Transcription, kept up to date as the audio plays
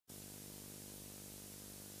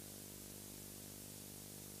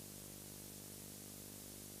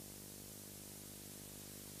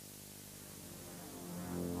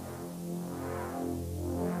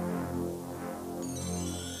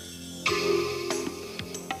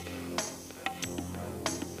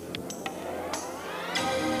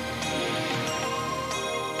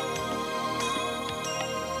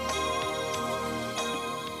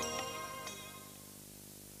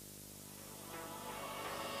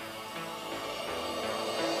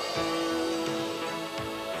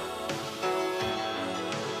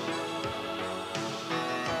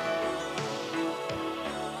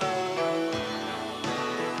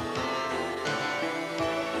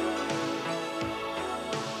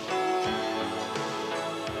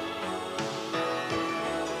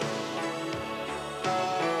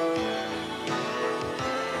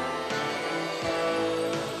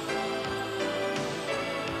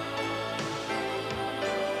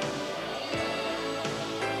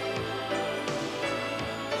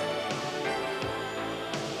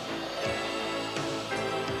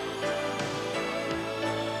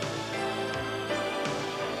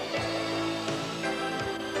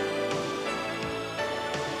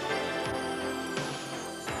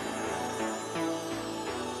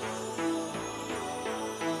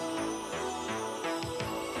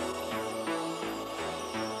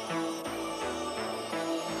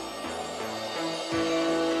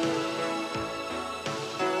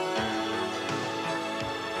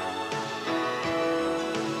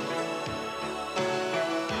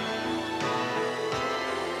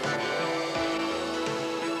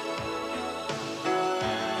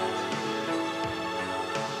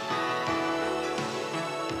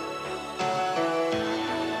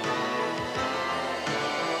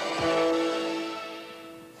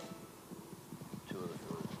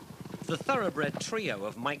thoroughbred trio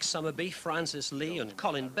of Mike Summerbee, Francis Lee and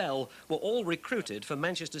Colin Bell were all recruited for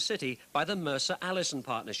Manchester City by the Mercer-Allison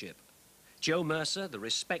partnership. Joe Mercer, the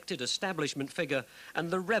respected establishment figure, and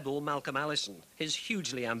the rebel Malcolm Allison, his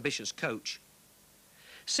hugely ambitious coach.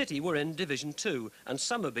 City were in Division 2, and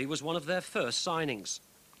Summerbee was one of their first signings.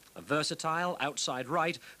 A versatile outside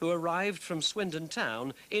right who arrived from Swindon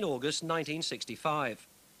Town in August 1965.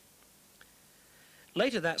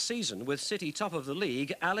 Later that season, with City top of the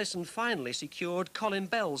league, Allison finally secured Colin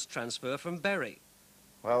Bell's transfer from Bury.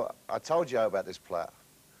 Well, I told Joe about this player,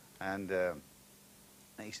 and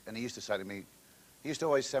he used to say to me, he used to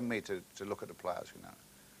always send me to look at the players, you know.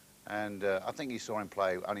 And I think he saw him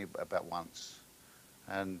play only about once.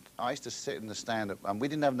 And I used to sit in the stand, and we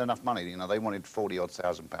didn't have enough money, you know, they wanted 40-odd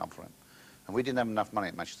thousand pounds for him. And we didn't have enough money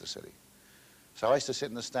at Manchester City. So I used to sit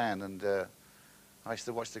in the stand and I used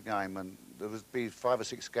to watch the game, and there would be 5 or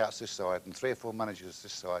 6 scouts this side and 3 or 4 managers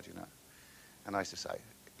this side, you know. And I used to say,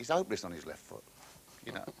 he's hopeless on his left foot,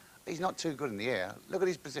 you know. He's not too good in the air. Look at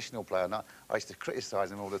his positional play. And I used to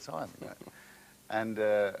criticise him all the time, you know. And,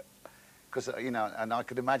 because, you know, and I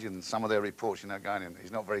could imagine some of their reports, you know, going in,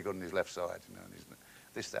 he's not very good on his left side, you know, and he's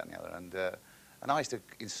this, that and the other. And I used to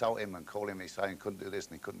insult him and call him, he's saying he couldn't do this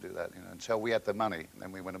and he couldn't do that, you know, until we had the money, and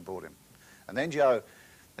then we went and bought him. And then Joe,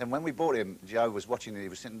 and when we bought him, Joe was watching, he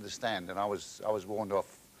was sitting in the stand, and I was warned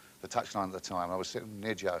off the touchline at the time. I was sitting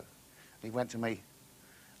near Joe. And he went to me,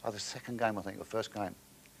 the second game, I think, the first game.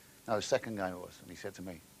 No, the second game it was, and he said to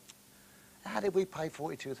me, how did we pay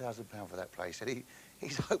 £42,000 for that play? He said,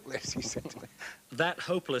 he's hopeless, he said to me. That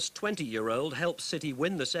hopeless 20-year-old helped City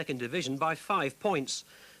win the second division by 5 points.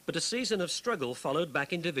 But a season of struggle followed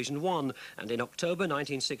back in Division 1, and in October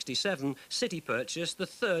 1967, City purchased the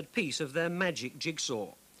 3rd piece of their magic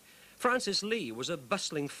jigsaw. Francis Lee was a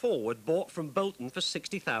bustling forward bought from Bolton for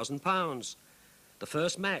 £60,000. The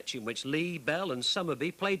first match in which Lee, Bell and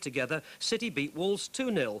Summerbee played together, City beat Wolves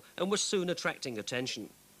 2-0 and was soon attracting attention.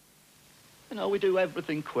 You know, we do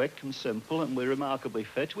everything quick and simple, and we're remarkably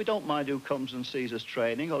fit. We don't mind who comes and sees us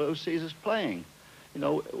training or who sees us playing. You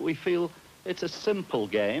know, we feel it's a simple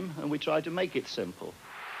game, and we try to make it simple.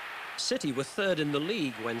 City were 3rd in the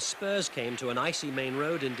league when Spurs came to an icy Main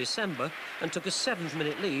Road in December and took a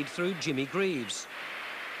 7th-minute lead through Jimmy Greaves.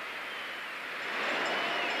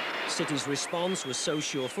 City's response was so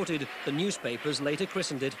sure-footed, the newspapers later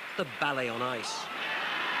christened it the Ballet on Ice.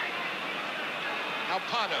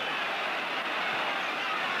 Alpano.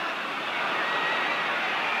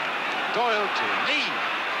 Doyle to Lee.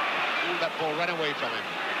 Ooh, that ball ran away from him.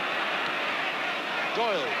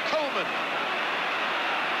 Doyle, Coleman.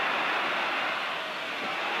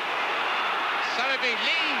 Summerbee,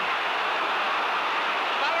 Lee.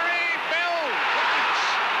 Mallory, Bell, White.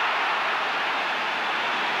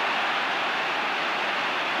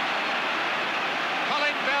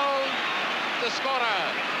 Colin Bell, the scorer.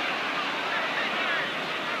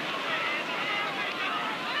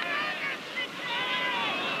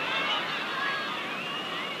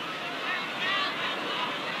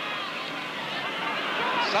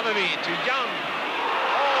 Summerbee to Young.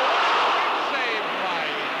 Oh, what a great save by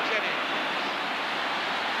Jennings.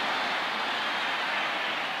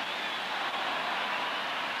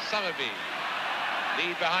 Summerbee.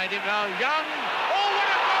 Lead behind him now. Young. Oh, what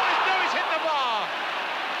a goal! His nose hit the bar.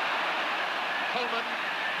 Coleman.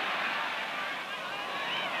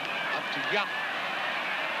 Up to Young.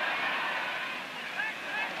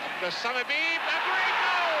 Up to Summerbee. A great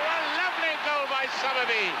goal! A lovely goal by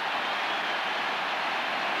Summerbee.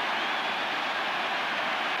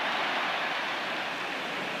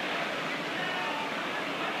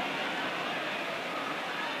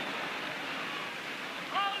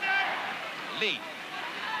 Lee.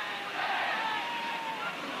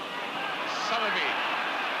 Summerbee.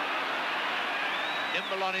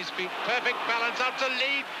 Nimble on his feet, perfect balance up to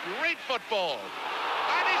Lee. Great football.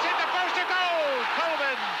 And he's hit the post, a goal!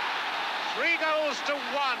 Coleman. 3 goals to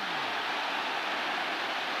 1.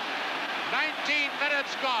 19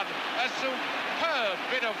 minutes gone. A superb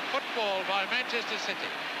bit of football by Manchester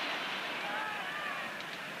City.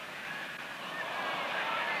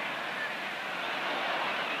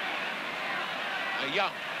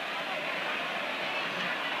 Young.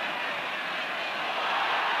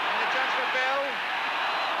 And the chance for Bell.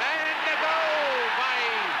 And a goal by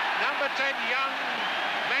number 10, Young,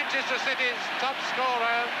 Manchester City's top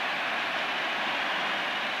scorer.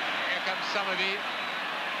 Here comes Summerbee.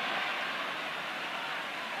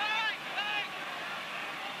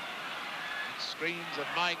 It screams at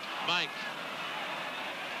Mike.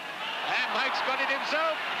 And Mike's got it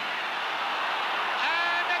himself.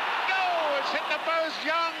 It's hit the post,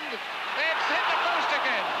 Young. It's hit the post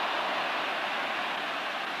again.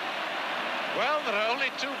 Well, there are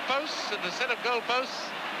only 2 posts in the set of goal posts,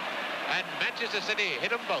 and Manchester City hit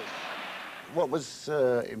them both. What was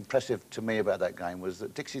impressive to me about that game was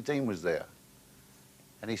that Dixie Dean was there.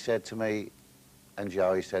 And he said to me and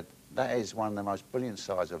Joe, he said, that is one of the most brilliant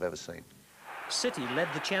sides I've ever seen. City led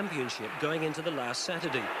the championship going into the last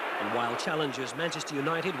Saturday, and while challengers Manchester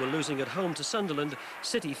United were losing at home to Sunderland,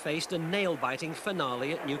 City faced a nail-biting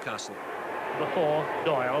finale at Newcastle. Before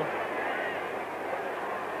Doyle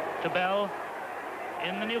to Bell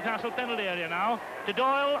in the Newcastle penalty area now to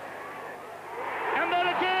Doyle, and there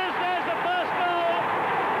it is. There's the first goal.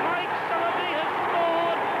 Mike Summerbee has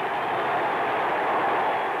scored.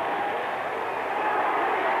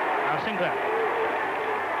 Now Sinclair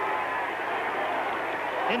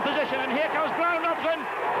in position, and here comes Brian Robson.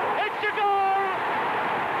 It's a goal!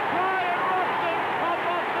 Brian Robson of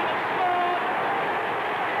Boston has scored.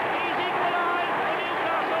 He's equalised for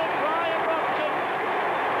Newcastle. Brian Robson.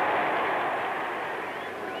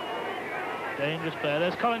 Dangerous player.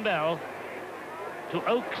 There's Colin Bell to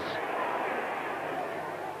Oakes.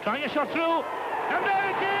 Trying a shot through, and there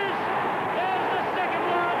it is! There's the second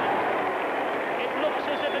one. It looks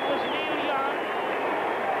as if it was Neil Young.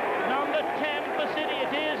 Number 10 for City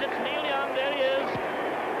it is. It's Neil Young. There he is.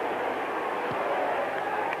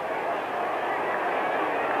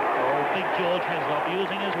 Oh, big George Heslop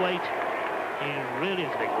using his weight. He really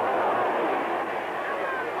is big.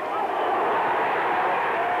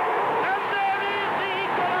 And there is the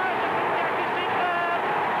equaliser from Jackie Sinclair.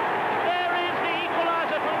 There is the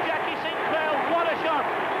equaliser from Jackie Sinclair. What a shot.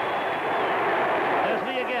 There's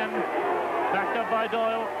Lee again. Backed up by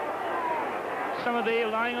Doyle. Summerbee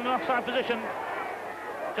lying in an offside position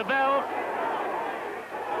to Bell.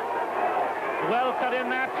 Well cut in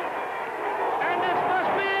that, and this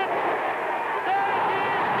must be it. There it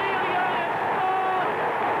is. Neil Young has scored.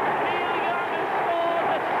 Neil Young has scored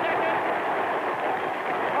the second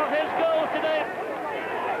of his goal today.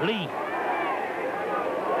 Lee.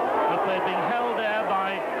 The play being held there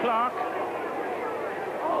by Clark.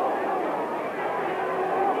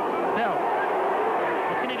 Bell.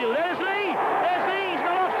 What can he do? There's Lee. There's Lee. He's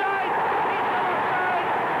not offside. He's not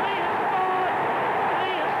offside. Lee has scored.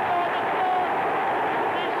 Lee has scored the fourth.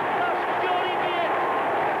 This must surely be it.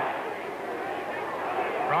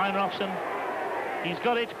 Brian Robson. He's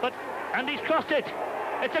got it, and he's crossed it.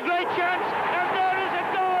 It's a great chance, and there is a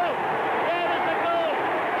goal. There is the goal.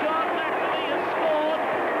 John McNamee has scored.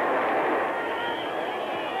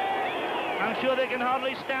 I'm sure they can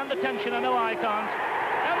hardly stand the tension. I know I can't.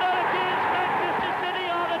 And there it is. Manchester City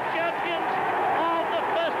are the champions of the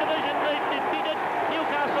First Division. They defeated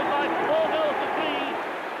Newcastle by 4 goals to 3.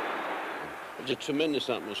 It was a tremendous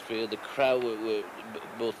atmosphere. The crowd were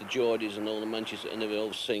both the Geordies and all the Manchester, and they were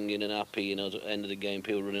all singing and happy, you know, at the end of the game,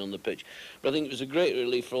 people running on the pitch. But I think it was a great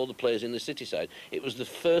relief for all the players in the City side. It was the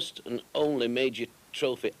first and only major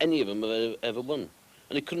trophy any of them have ever won,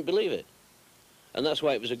 and they couldn't believe it. And that's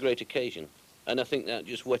why it was a great occasion. And I think that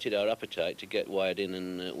just whetted our appetite to get wired in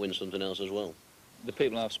and win something else as well. The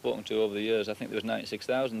people I've spoken to over the years, I think there was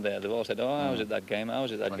 96,000 there. They've all said, oh, I was at that game, I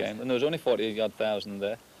was at that game. And there was only 40-odd thousand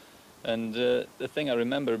there. And the thing I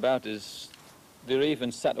remember about is they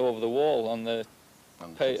even sat over the wall on the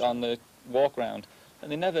walk round.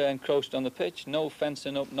 And they never encroached on the pitch, no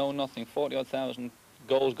fencing up, no nothing. 40-odd thousand,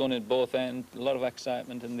 goals going at both ends, a lot of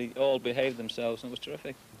excitement, and they all behaved themselves, and it was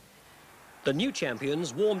terrific. The new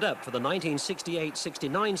champions warmed up for the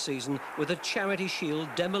 1968-69 season with a Charity Shield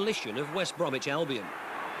demolition of West Bromwich Albion.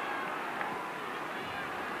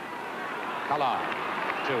 Collard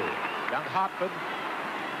to young Hartford.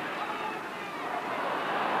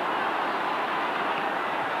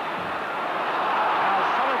 Now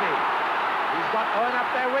Summerbee. He's got Owen up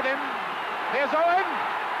there with him. Here's Owen.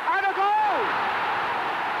 And a goal!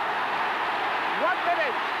 1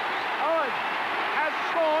 minute. Owen has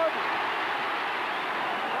scored.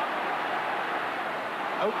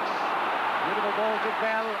 Oakes, beautiful ball to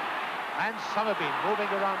Bell, and Summerbee moving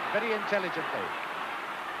around very intelligently.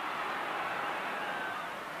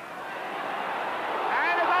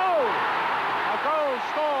 And a goal! A goal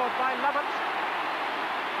scored by Lovett.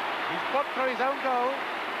 He's put through his own goal.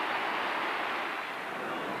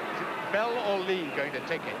 Is it Bell or Lee going to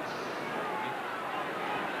take it?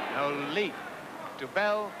 No, Lee to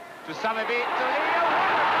Bell, to Summerbee, to Lee. Oh, what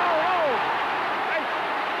a goal! Oh!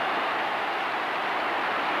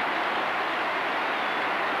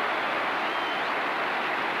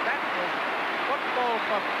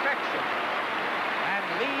 Perfection, and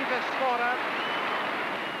Lee the scorer.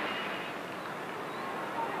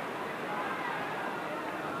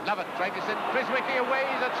 Lovett trying to send Criswicky away,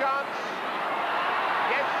 is a chance.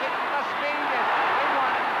 Yes, it must be, yes,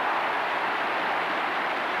 3-1.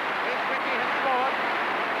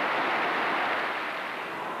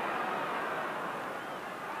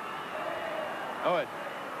 Owen.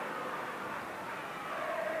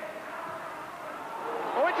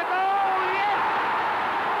 Oh, it's a goal, yes!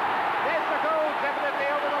 Yes, the goal definitely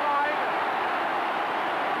over the line.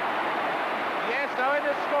 Yes, Owen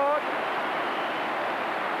has scored.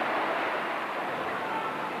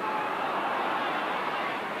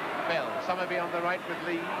 Bell, Summerbee on the right with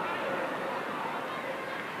Lee.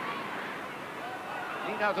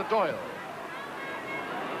 Lee now to Doyle.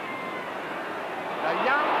 Now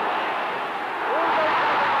Young. Almost on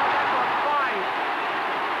that one. 5.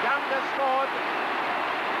 Young has scored.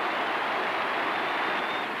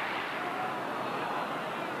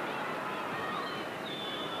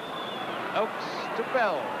 Oakes to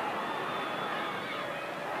Bell.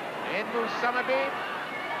 In moves Summerbee.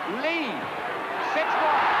 Lee.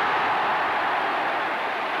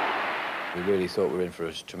 6-1. We really thought we were in for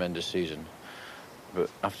a tremendous season. But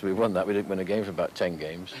after we won that, we didn't win a game for about 10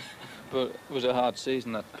 games. But it was a hard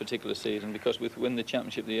season, that particular season, because we won the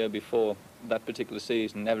championship the year before. That particular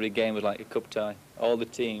season, every game was like a cup tie. All the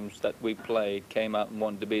teams that we played came out and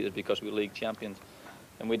wanted to beat us because we were league champions.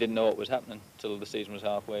 And we didn't know what was happening until the season was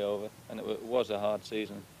halfway over. And it was a hard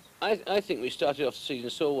season. I think we started off the season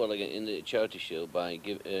so well again in the Charity Shield by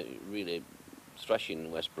really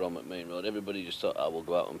thrashing West Brom at Main Road. Everybody just thought, we'll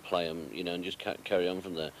go out and play them, you know, and just carry on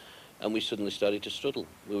from there. And we suddenly started to struggle.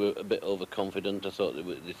 We were a bit overconfident. I thought that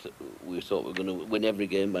we thought we were going to win every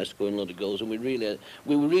game by scoring a lot of goals, and we really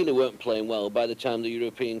weren't playing well by the time the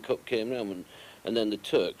European Cup came round. And then the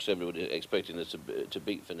Turks, everybody expecting us to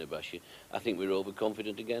beat Fenerbahce. I think we were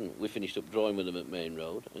overconfident again. We finished up drawing with them at Main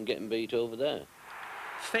Road and getting beat over there.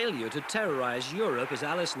 Failure to terrorise Europe, as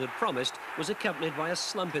Alisson had promised, was accompanied by a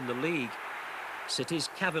slump in the league. City's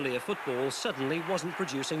cavalier football suddenly wasn't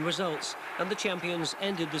producing results, and the champions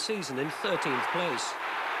ended the season in 13th place.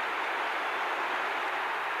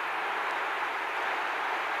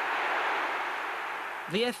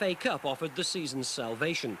 The FA Cup offered the season's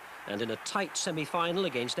salvation, and in a tight semi-final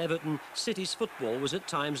against Everton, City's football was at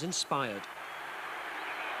times inspired.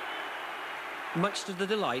 Much to the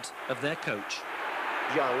delight of their coach.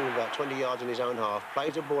 Young, about 20 yards in his own half,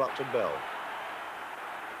 plays the ball up to Bell.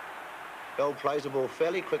 Bell plays the ball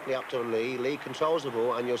fairly quickly up to Lee. Lee controls the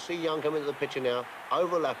ball, and you'll see Young come into the picture now,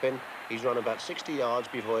 overlapping. He's run about 60 yards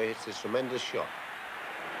before he hits this tremendous shot.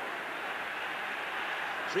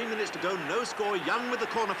 3 minutes to go, no score. Young with the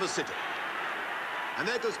corner for City. And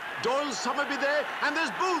there goes Doyle, Summerbee there, and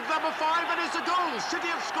there's Booth, number 5, and it's a goal. City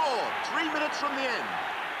have scored 3 minutes from the end.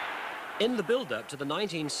 In the build-up to the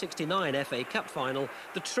 1969 FA Cup final,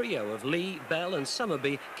 the trio of Lee, Bell and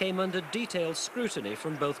Summerbee came under detailed scrutiny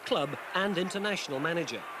from both club and international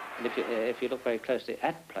manager. And if you look very closely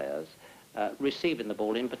at players, receiving the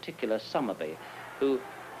ball, in particular Summerbee, who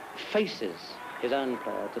faces his own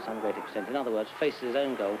player to some great extent. In other words, faces his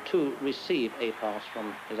own goal to receive a pass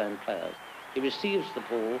from his own players. He receives the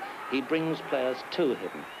ball, he brings players to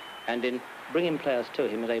him, and in bringing players to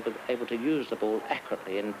him is able to use the ball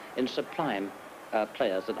accurately in supplying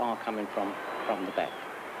players that are coming from the back.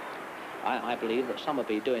 I believe that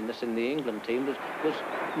Summerbee doing this in the England team was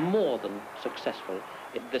more than successful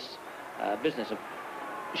in this business of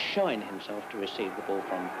showing himself to receive the ball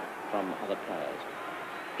from other players.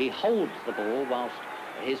 He holds the ball whilst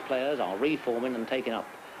his players are reforming and taking up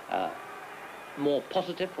more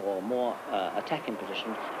positive or more attacking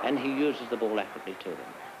positions, and he uses the ball accurately to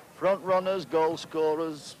them. Front runners, goal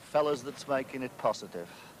scorers, fellas that's making it positive.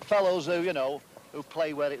 Fellows who, you know, who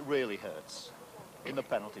play where it really hurts, in the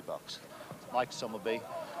penalty box. Like Summerbee,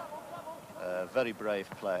 a very brave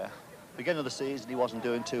player. Beginning of the season, he wasn't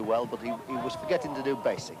doing too well, but he was forgetting to do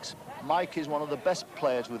basics. Mike is one of the best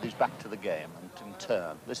players with his back to the game and in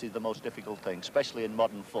turn. This is the most difficult thing, especially in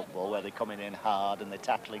modern football, where they're coming in hard and they're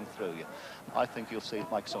tackling through you. I think you'll see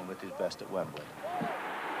Mike Summerbee at his best at Wembley.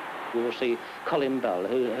 We will see Colin Bell,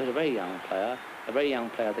 who's a very young player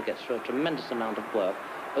that gets through a tremendous amount of work,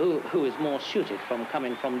 who is more suited from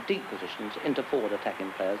coming from deep positions into forward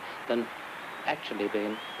attacking players than actually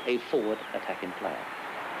being a forward attacking player.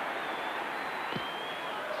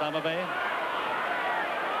 Summerbee.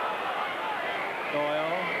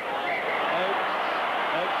 Doyle.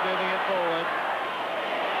 Oakes moving it forward.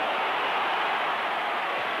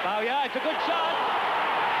 Oh yeah, it's a good shot.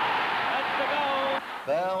 That's the goal.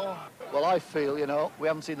 Bell, well, I feel, you know, we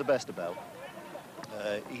haven't seen the best of Bell.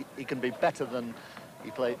 He can be better than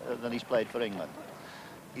he's played for England.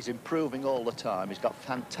 He's improving all the time. He's got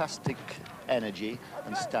fantastic energy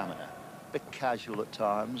and stamina. Bit casual at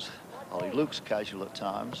times, or he looks casual at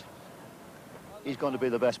times. He's going to be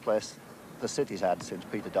the best player the City's had since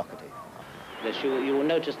Peter Doherty. this, you will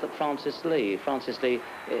notice that Francis Lee,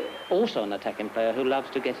 also an attacking player who loves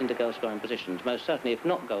to get into goal-scoring positions. Most certainly, if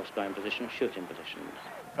not goal-scoring positions, shooting positions.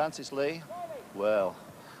 Francis Lee, well,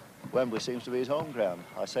 Wembley seems to be his home ground.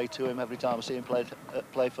 I say to him every time I see him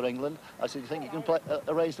play for England, I say, do you think you can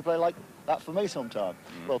arrange to play like that for me sometime?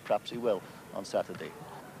 Well, perhaps he will on Saturday.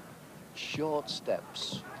 Short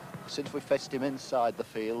steps. Since we fetched him inside the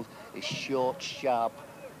field, his short, sharp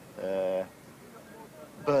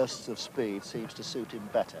bursts of speed seems to suit him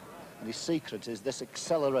better. And his secret is this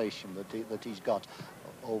acceleration that he's got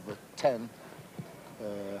over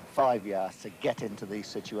 5 yards to get into these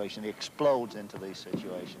situations. He explodes into these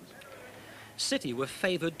situations. City were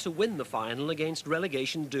favoured to win the final against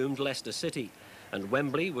relegation-doomed Leicester City, and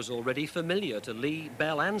Wembley was already familiar to Lee,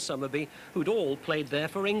 Bell and Summerbee, who'd all played there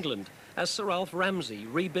for England, as Sir Alf Ramsey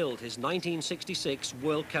rebuilt his 1966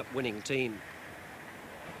 World Cup winning team.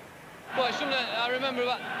 Well, it's something I remember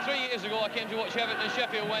about 3 years ago. I came to watch Everton and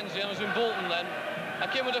Sheffield Wednesday, and I was in Bolton then. I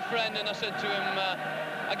came with a friend and I said to him,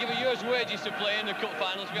 I give a year's wages to play in the cup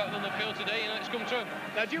finals. We haven't on the field today, and it's come true.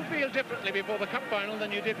 Now, do you feel differently before the cup final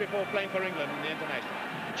than you did before playing for England in the international?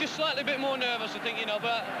 Just slightly a bit more nervous, I think, you know,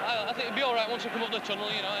 but I think it'll be all right once I come up the tunnel,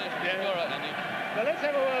 you know. It'll be all right then, yeah. Well, let's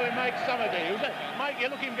have a word with Mike Summerbee. Mike, you're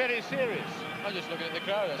looking very serious. I'm just looking at the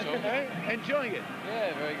crowd, that's all. Enjoying it?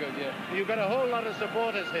 Yeah, very good, yeah. You've got a whole lot of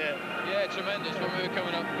supporters here. Yeah, tremendous. When we were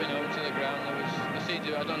coming up, you know, to the ground, there seemed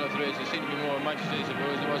to, I don't know if there seemed to be more Manchester, I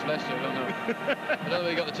suppose, than there was Leicester, I don't know. I don't know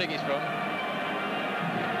where you got the tickets from.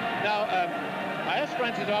 Now, I asked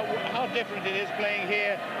Francis about how different it is playing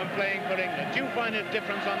here and playing for England. Do you find a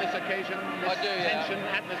difference on this occasion, this I do, yeah. tension,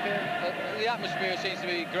 atmosphere? The atmosphere seems to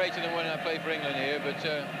be greater than when I played for England here, but,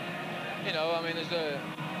 you know, I mean,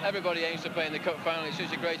 everybody aims to play in the cup final. It's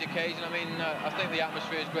such a great occasion. I mean, I think the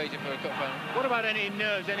atmosphere is greater for a cup final. What about any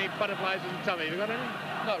nerves, any butterflies in the tummy? Have you got any?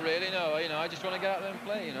 Not really, no. You know, I just want to get out there and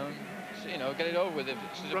play, you know. Get it over with.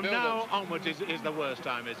 From now onwards is the worst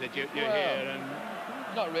time, is it? You're here and...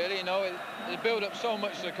 Not really, you know. They build up so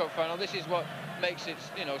much to the cup final. This is what makes it,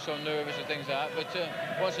 you know, so nervous and things like that.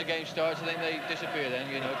 But once the game starts, I think they disappear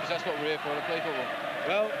then, you know, because that's what we're here for, to play football.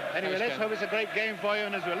 Well, anyway, let's hope it's a great game for you,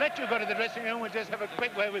 and as we'll let you go to the dressing room, we'll just have a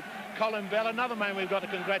quick word with Colin Bell, another man we've got to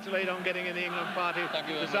congratulate on getting in the England party,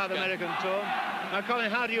 the South American tour. Now, Colin,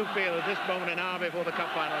 how do you feel at this moment, an hour before the cup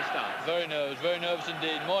final starts? Very nervous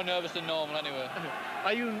indeed. More nervous than normal, anyway.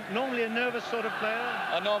 Are you normally a nervous sort of player?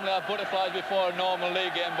 I normally have butterflies before a normal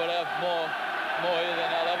league game, but I have more here than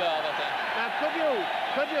I'll ever have, I think. Now,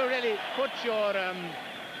 could you really put your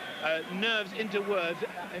nerves into words?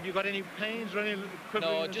 Have you got any pains or any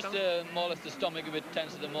quivering? No, just more or less the stomach a bit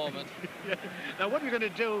tense at the moment. Yeah. Now, what are you going to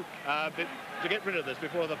do to get rid of this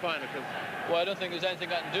before the final? Well, I don't think there's anything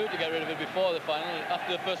I can do to get rid of it before the final.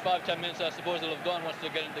 After the first 5-10 minutes, I suppose it'll have gone once they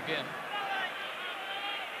get into the game.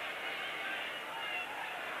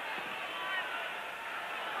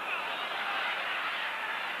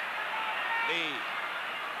 Lee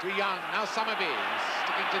to Young, now Summerbee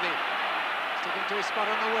sticking to his spot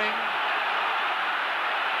on the wing.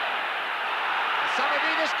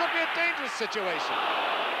 Summerbee, this could be a dangerous situation.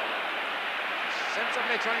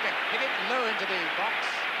 Sensibly trying to hit it low into the box.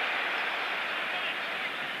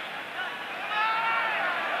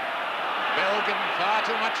 Bell given far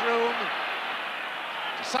too much room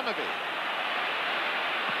to Summerbee.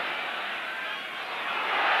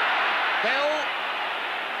 Bell.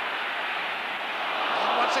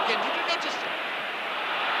 And once again, did you notice?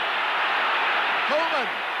 Coleman,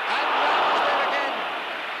 and Young is there again.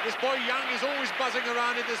 This boy Young is always buzzing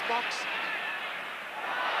around in this box.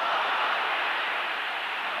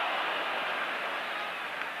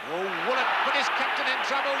 Oh, Woollett put his captain in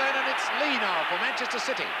trouble then, and it's Lee now for Manchester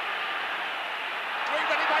City. Doing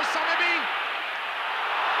ready by Summerbee.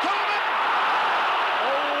 Coleman!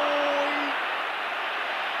 Oh,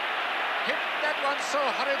 he hit that one so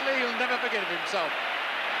hurriedly, he'll never forgive himself.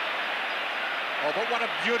 Oh, but what a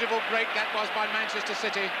beautiful break that was by Manchester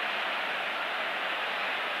City.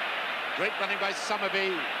 Great running by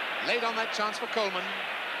Summerbee. Late on that chance for Coleman.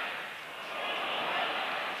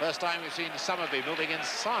 First time we've seen Summerbee moving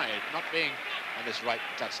inside, not being on this right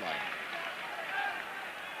touchline.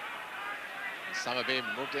 Summerbee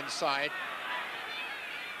moved inside.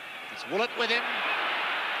 It's Woollett with him.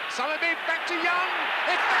 Summerbee back to Young.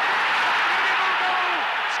 It's the beautiful goal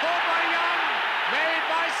scored by Young, made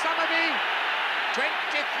by Summerbee. 23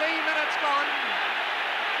 minutes gone.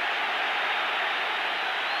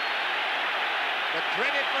 The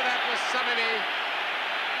credit for that was Summerbee.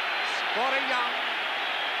 Scoring Young.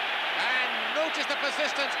 And notice the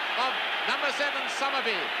persistence of number 7,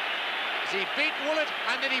 Summerbee. As he beat Woollett,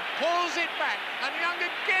 and then he pulls it back. And Young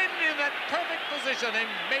again in that that perfect position. He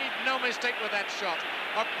made no mistake with that shot.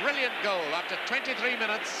 A brilliant goal after 23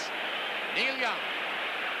 minutes. Neil Young.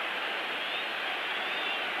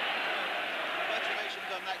 Congratulations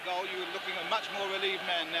on that goal. You're looking a much more relieved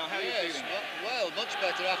man now. How are you feeling? Well, much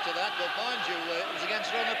better after that, but mind you, it was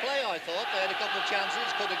against run of play, I thought. They had a couple of chances,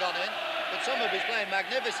 could have gone in, but Summerbee's playing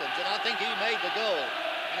magnificent, and I think he made the goal.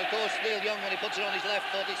 And of course, Neil Young, when he puts it on his left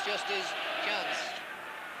foot, it's just his chance.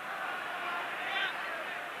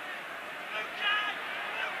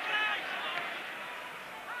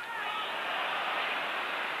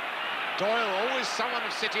 Doyle, always someone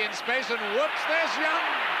of City in space, and whoops, there's Young.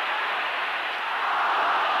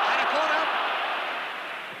 And a corner.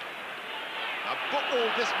 Now,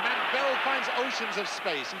 this man Bell finds oceans of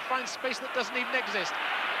space. He finds space that doesn't even exist.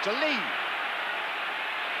 To Lee.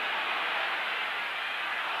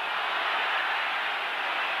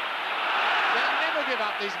 They'll never give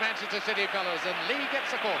up, these Manchester City fellows, and Lee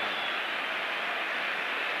gets a corner.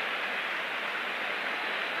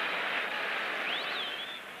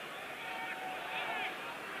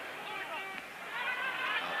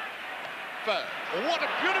 What a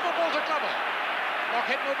beautiful ball to Glover.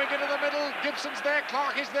 Lockhead moving into the middle. Gibson's there.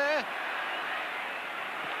 Clark is there.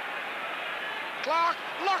 Clark,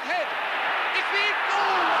 Lockhead. It's the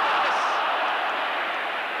goal. What a miss.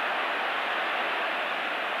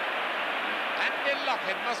 Andy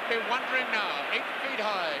Lockhead must be wondering now. 8 feet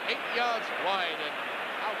high, 8 yards wide, and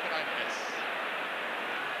how could I miss?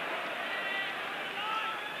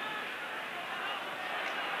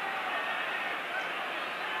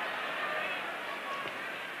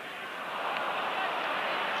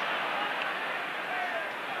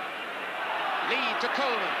 To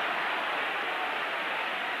Coleman.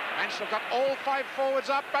 Manchester got all 5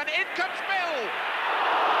 forwards up, and in comes Bell.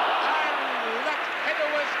 And that header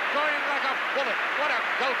was going like a bullet. What a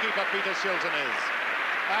goalkeeper Peter Shilton is.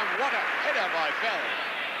 And what a header by Bell.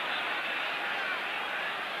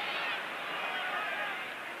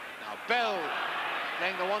 Now Bell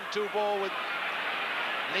playing the 1-2 ball with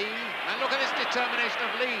Lee. And look at this determination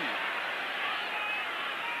of Lee.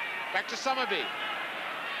 Back to Summerbee.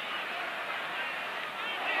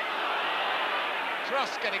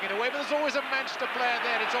 Ross getting it away, but there's always a Manchester player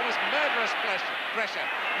there. It's almost murderous pressure.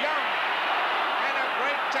 Young, and a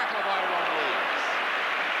great tackle by Ron Williams.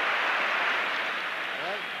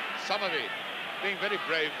 Well, Summerbee being very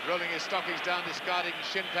brave, rolling his stockings down, discarding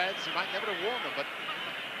shin pads. He might never have worn them, but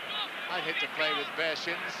I'd hate to play with bare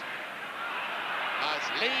shins. Now it's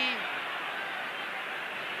Lee.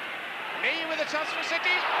 Lee with a chance for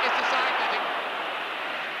City. It's the side netting.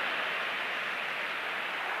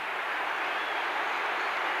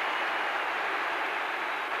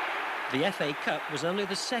 The FA Cup was only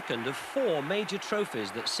the second of 4 major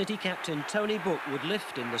trophies that City captain Tony Book would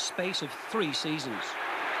lift in the space of 3 seasons.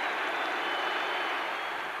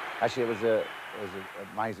 Actually, it was an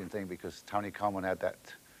amazing thing because Tony Coleman had that.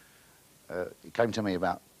 He came to me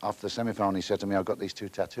about after the semi-final. He said to me, "I've got these 2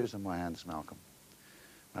 tattoos on my hands, Malcolm."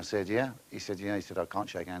 I said, "Yeah." He said, "Yeah." He said, "I can't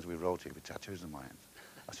shake hands with royalty with tattoos on my hands."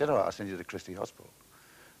 I said, "All right, I'll send you to Christie Hospital."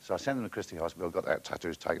 So I sent him to Christie Hospital. Got that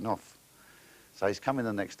tattoos taken off. So he's come in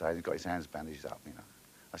the next day and he's got his hands bandaged up, you know.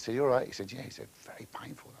 I said, "You all right?" He said, "Yeah." He said, "Very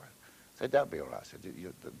painful, though." I said, "That'll be all right." I said,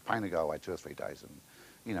 "The pain will go away 2 or 3 days and,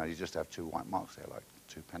 you know, you just have 2 white marks there, like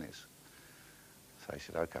 2 pennies." So he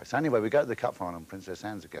said, "OK." So anyway, we go to the cup final and Princess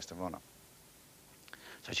Anne's a guest of honour.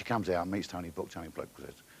 So she comes out and meets Tony Book. Tony Book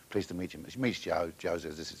says, "Pleased to meet you." She meets Joe. Joe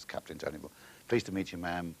says, "This is Captain Tony Book. Pleased to meet you,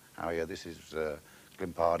 ma'am. How are you? This is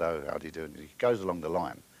Glimpardo. How do you do?" And he goes along the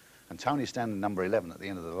line. And Tony's standing number 11 at the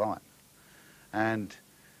end of the line. And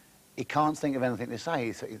he can't think of anything to say.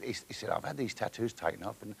 He said, "I've had these tattoos taken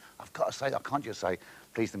off, and I've got to say, I can't just say,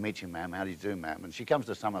 'Pleased to meet you, ma'am. How do you do, ma'am?'" And she comes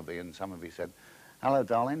to Summerbee, and Summerbee said, "Hello,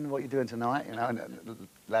 darling. What are you doing tonight?" You know, and the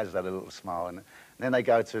lads had a little smile. And then they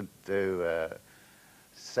go to do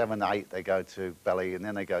 7, 8. They go to Belly, and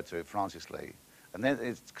then they go to Francis Lee. And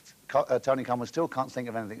then Tony Coleman still can't think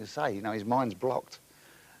of anything to say. You know, his mind's blocked.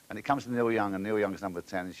 And it comes to Neil Young, and Neil Young's number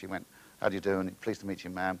 10, and she went, "How do you do?" And "Pleased to meet you,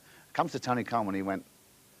 ma'am." Comes to Tony Coleman, he went,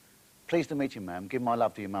 "Pleased to meet you, ma'am. Give my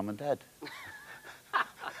love to your mum and dad."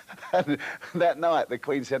 And that night, the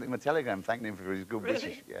Queen sent him a telegram thanking him for his good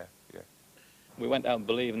wishes. Yeah, yeah. We went out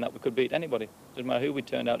believing that we could beat anybody. Doesn't matter who we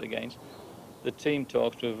turned out against. The team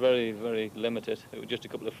talks were very, very limited. It was just a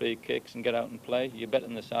couple of free kicks and get out and play. You're better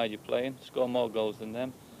than the side you're playing, score more goals than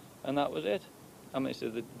them, and that was it. I mean, so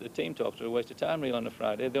the team talks were a waste of time really on a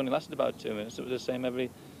Friday. They only lasted about 2 minutes. It was the same every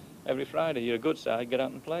Friday. You're a good side, get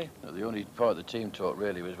out and play. The only part of the team talk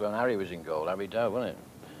really was when Harry was in goal, Harry Dow, wasn't it?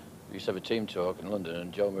 We used to have a team talk in London,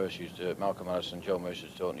 and Joe Mercer used to, Malcolm Harris and Joe Mercer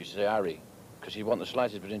was talking, he used to say Harry. because he wasn't the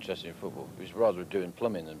slightest bit interested in football. He was rather doing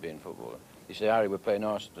plumbing than being a footballer. He said, Harry, we're playing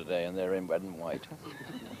Arsenal today, and they're in red and white.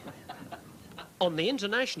 On the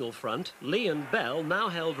international front, Lee and Bell now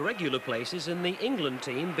held regular places in the England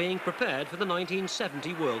team being prepared for the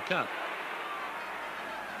 1970 World Cup.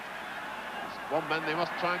 One man they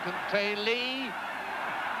must try and contain Lee.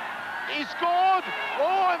 He scored!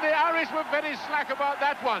 Oh, and the Irish were very slack about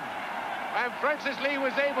that one. And Francis Lee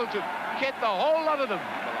was able to get the whole lot of them.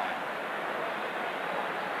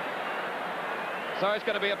 So it's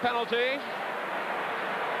going to be a penalty.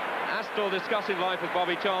 Astle discussing life with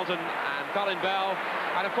Bobby Charlton and Colin Bell.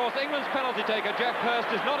 And of course, England's penalty taker, Jeff Hurst,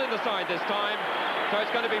 is not in the side this time. So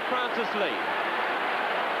it's going to be Francis Lee.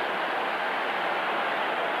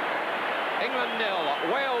 England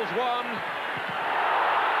 0, Wales 1.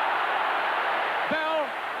 Bell,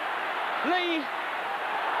 Lee.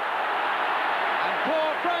 And poor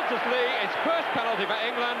Francis Lee, his first penalty for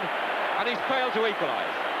England, and he's failed to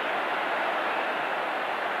equalise.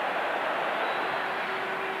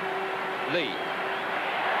 Lee.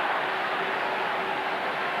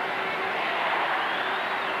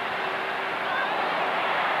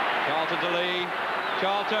 Charlton to Lee.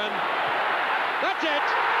 Charlton. That's it!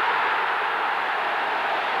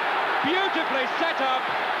 Beautifully set up.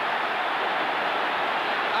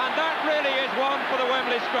 And that really is one for the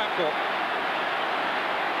Wembley scrapbook.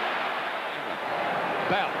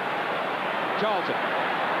 Bell. Charlton.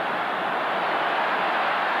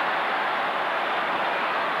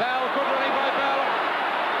 Bell, good running by Bell.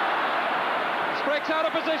 Spriggs out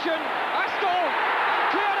of position. Astle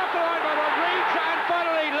cleared up the line by Rodrigues, and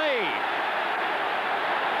finally Lee.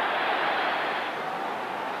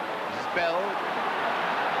 Bell.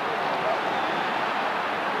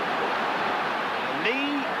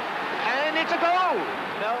 Lee, and it's a goal.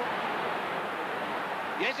 No.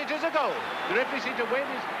 Yes, it is a goal. The referee seemed to wave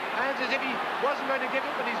his hands as if he wasn't going to give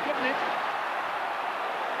it, but he's given it.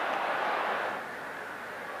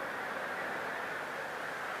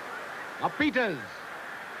 Now Peters.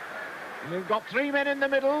 We've got three men in the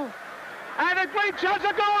middle. And a great chance,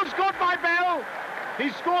 a goal scored by Bell.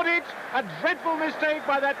 He scored it. A dreadful mistake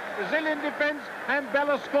by that Brazilian defence, and Bell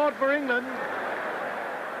has scored for England.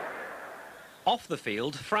 Off the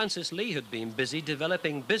field, Francis Lee had been busy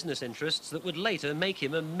developing business interests that would later make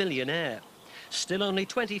him a millionaire. Still only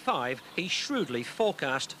 25, he shrewdly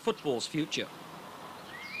forecast football's future.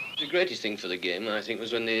 The greatest thing for the game, I think,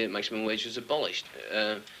 was when the maximum wage was abolished.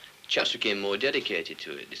 Chaps became more dedicated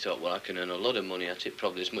to it. They thought, well, I can earn a lot of money at it,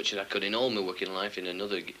 probably as much as I could in all my working life in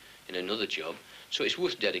another job. So it's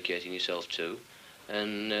worth dedicating yourself to.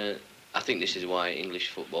 And I think this is why English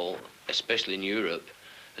football, especially in Europe,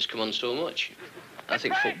 has come on so much. I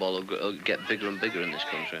think football will get bigger and bigger in this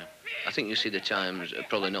country. I think you'll see the times,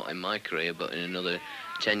 probably not in my career, but in another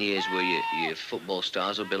 10 years where your football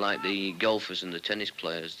stars will be like the golfers and the tennis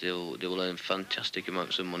players. They will earn fantastic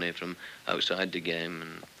amounts of money from outside the game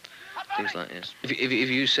and things like this. If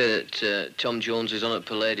you say that Tom Jones is on at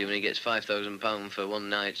Palladium and he gets £5,000 for one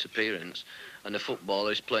night's appearance, and a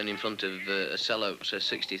footballer is playing in front of a sellout, say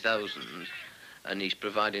 60,000, and he's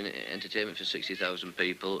providing entertainment for 60,000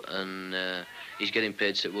 people, and he's getting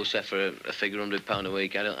paid, we'll say, for a figure £100 a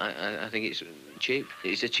week. I think it's cheap.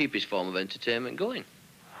 It's the cheapest form of entertainment going.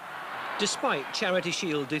 Despite Charity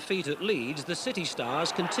Shield defeat at Leeds, the City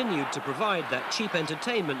Stars continued to provide that cheap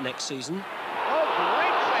entertainment next season. Oh,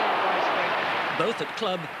 great save by Spriggs. Both at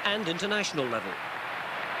club and international level.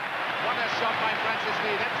 What a shot by Francis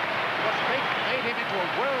Lee. That's what made him into a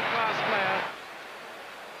world-class player.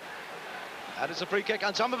 And it's a free kick,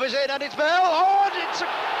 and Summerbee's in, and it's Bell. Oh, it's a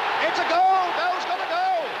goal. Bell's got a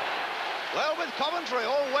goal. Well, with commentary,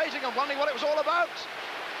 all waiting and wondering what it was all about.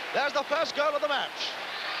 There's the first goal of the match.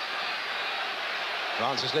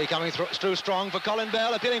 Francis Lee coming through strong for Colin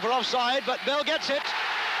Bell, appealing for offside, but Bell gets it.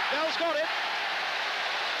 Bell's got it.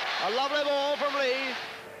 A lovely ball from Lee.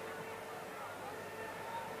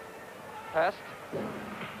 Hurst.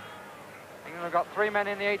 England have got three men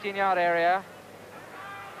in the 18-yard area.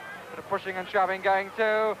 Bit of pushing and shoving going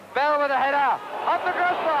to Bell with a header up the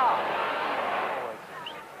crossbar.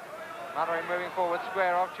 Mallory moving forward,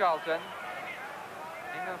 square off Charlton.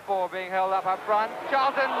 England 4 being held up front.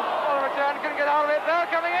 Charlton on a return, couldn't get out of it. Bell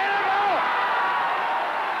coming in, a goal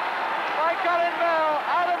by Colin Bell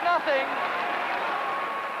out of nothing.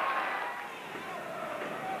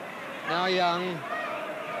 Now Young.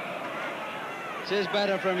 It is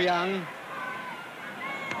better from Young.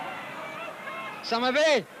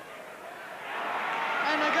 Summerbee.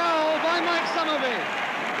 And a goal by Mike Summerbee.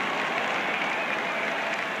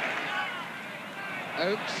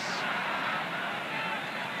 Oakes.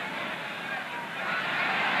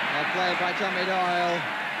 Well played by Tommy Doyle.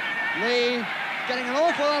 Lee getting an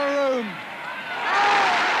awful lot of room.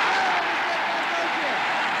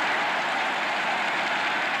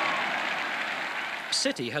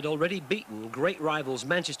 City had already beaten great rivals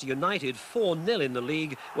Manchester United 4-0 in the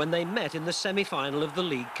league when they met in the semi-final of the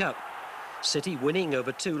League Cup. City winning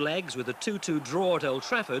over 2 legs with a 2-2 draw at Old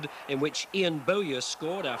Trafford, in which Ian Bowyer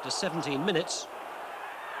scored after 17 minutes.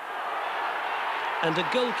 And a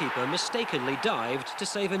goalkeeper mistakenly dived to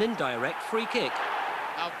save an indirect free kick.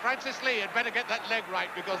 Now Francis Lee had better get that leg right,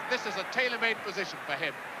 because this is a tailor-made position for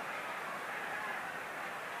him.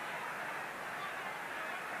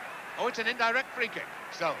 Oh, it's an indirect free kick,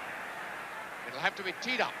 so it'll have to be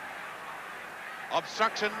teed up.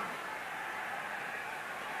 Obstruction.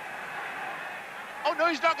 Oh, no,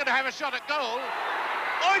 he's not going to have a shot at goal.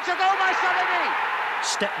 Oh, it's a goal by Summerbee!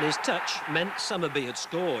 Stepney's touch meant Summerbee had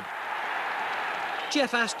scored.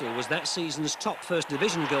 Jeff Astle was that season's top First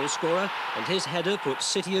Division goal scorer, and his header put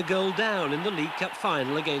City a goal down in the League Cup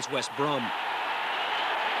final against West Brom.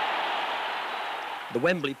 The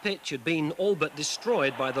Wembley pitch had been all but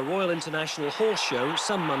destroyed by the Royal International Horse Show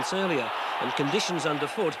some months earlier, and conditions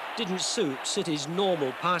underfoot didn't suit City's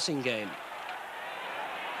normal passing game.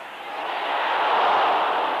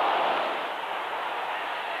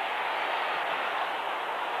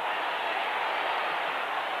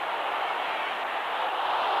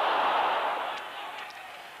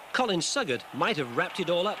 Colin Suggett might have wrapped it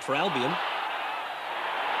all up for Albion,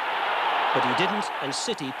 but he didn't, and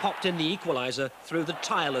City popped in the equaliser through the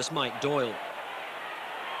tireless Mike Doyle.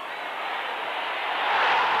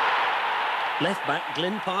 Left-back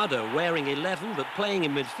Glyn Pardo, wearing 11 but playing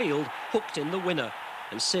in midfield, hooked in the winner,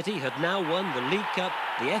 and City had now won the League Cup,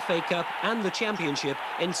 the FA Cup and the Championship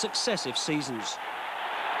in successive seasons.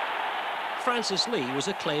 Francis Lee was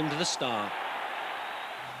acclaimed the star.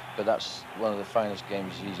 But that's one of the finest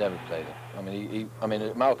games he's ever played. I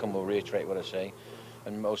mean, Malcolm will reiterate what I say,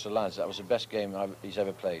 and most of the lads, that was the best game he's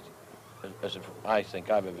ever played. I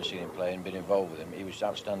think I've ever seen him play and been involved with him. He was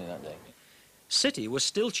outstanding that day. City was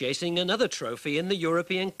still chasing another trophy in the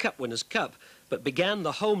European Cup Winners' Cup, but began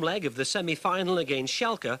the home leg of the semi-final against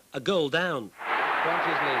Schalke a goal down.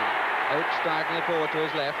 Francis Lee. Oakes diagonally forward to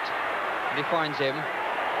his left, and he finds him.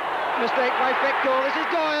 Mistake by Victor. This is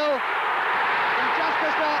Doyle. And just the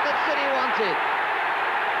start that City wanted.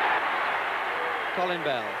 Colin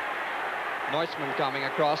Bell. Moisman coming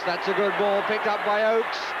across. That's a good ball picked up by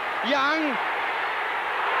Oakes. Young.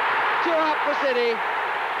 2 up for City.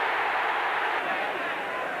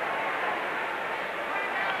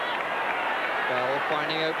 Bell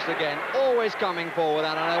finding Oakes again. Always coming forward,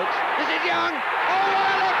 Alan Oakes. This is Young. Oh,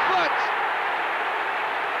 what a left foot!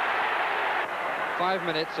 5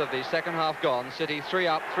 minutes of the second half gone. City 3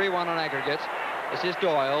 up, 3-1 on aggregate. This is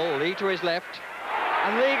Doyle. Lee to his left.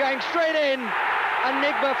 And Lee going straight in. And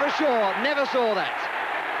Nigma for sure, never saw that.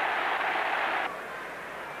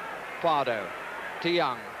 Pardo to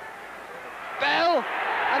Young. Bell!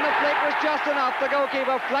 And the flick was just enough, the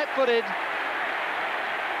goalkeeper flat-footed.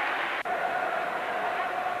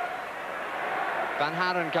 Van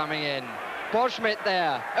Haren coming in. Borschmidt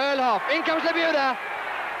there. Earlhoff, in comes Lebuda.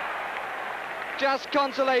 Just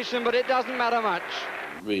consolation, but it doesn't matter much.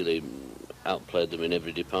 Really outplayed them in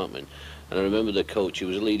every department. And I remember the coach, he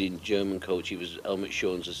was a leading German coach, he was Helmut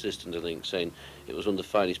Schön's assistant, I think, saying it was one of the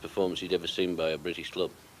finest performances he'd ever seen by a British club.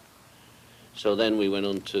 So then we went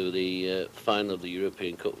on to the final of the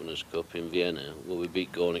European Cup Winners' Cup in Vienna, where we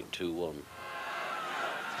beat Gornik 2-1.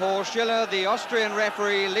 Paul Schiller, the Austrian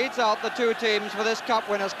referee, leads out the 2 teams for this Cup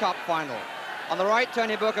Winners' Cup final. On the right,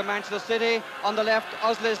 Tony Booker, Manchester City. On the left,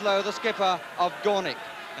 Oslislo, the skipper of Gornik.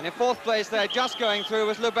 And in 4th place there, just going through,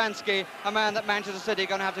 was Lubanski, a man that Manchester City are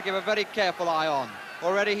going to have to give a very careful eye on.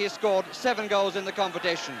 Already he's scored 7 goals in the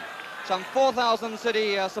competition. Some 4,000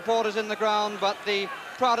 City supporters in the ground, but the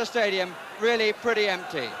Prada Stadium really pretty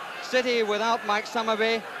empty. City without Mike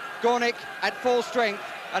Summerbee, Gornik at full strength,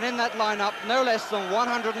 and in that lineup, no less than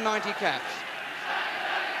 190 caps.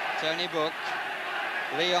 Tony Book,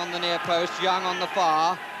 Lee on the near post, Young on the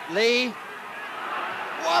far. Lee.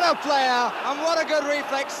 What a player, and what a good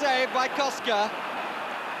reflex save by Koska.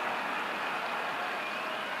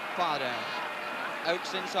 Pardo.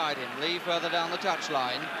 Oakes inside him. Lee further down the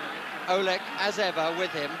touchline. Olek, as ever,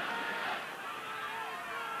 with him.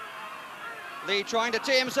 Lee trying to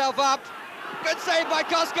tee himself up. Good save by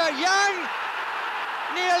Koska. Young!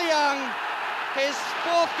 Neil Young, his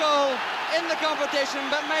 4th goal in the competition,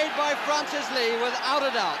 but made by Francis Lee without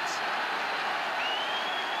a doubt.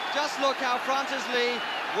 Just look how Francis Lee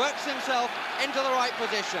works himself into the right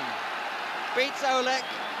position. Beats Olek.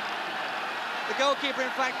 The goalkeeper, in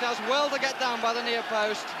fact, does well to get down by the near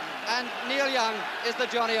post. and Neil Young is the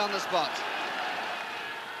Johnny on the spot.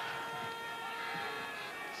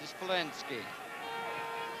 This is Polensky.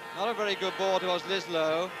 Not a very good ball towards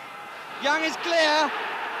Lislow. Young is clear.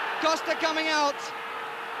 Costa coming out.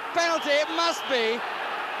 Penalty, it must be.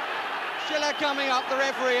 Schiller coming up, the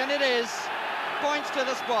referee, and it is. Points to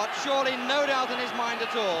the spot. Surely no doubt in his mind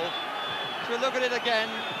at all. If we look at it again,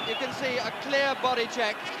 you can see a clear body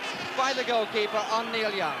check by the goalkeeper on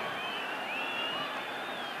Neil Young.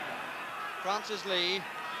 Francis Lee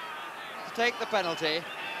to take the penalty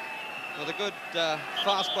with a good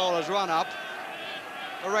fast bowler's run up.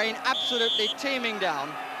 The rain absolutely teeming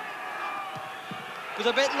down. Was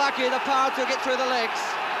a bit lucky, the power took it through the legs.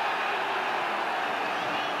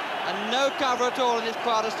 And no cover at all in this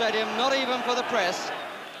part of the stadium, not even for the press.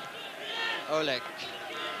 Oleg.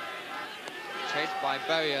 Chased by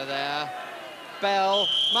Bowyer there. Bell,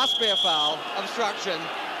 must be a foul, obstruction.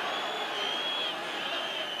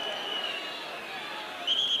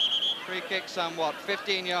 Free kick somewhat,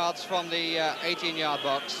 15 yards from the 18-yard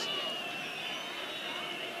box.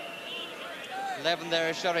 11 there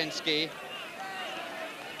is Sharinsky.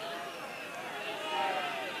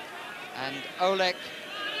 And Oleg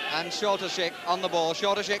and Shortashik on the ball.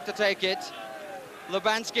 Shortashik to take it.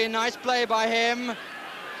 Lubansky, nice play by him.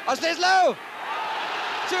 Oslislow!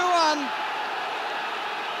 2-1.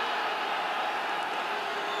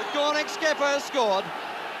 The Gornik skipper has scored.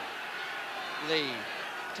 Lee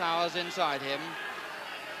towers inside him.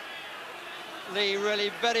 Lee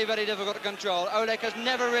really very, very difficult to control. Oleg has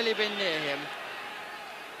never really been near him.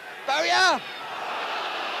 Bowyer!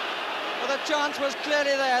 Well, the chance was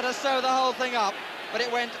clearly there to sew the whole thing up, but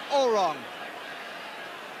it went all wrong.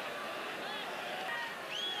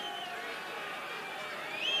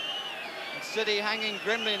 And City hanging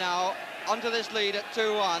grimly now onto this lead at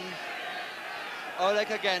 2-1.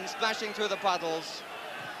 Oleg again splashing through the puddles.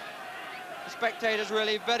 The spectators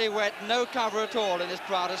really very wet, no cover at all in this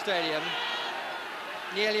Prada Stadium.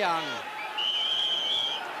 Neil Young.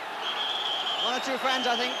 One or two fans,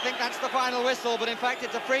 I think that's the final whistle, but in fact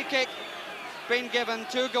it's a free kick been given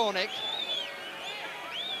to Gornik.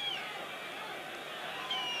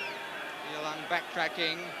 Neil Young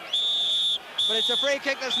backtracking. But it's a free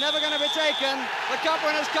kick that's never going to be taken. The Cup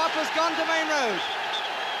Winners' Cup has gone to Main Road.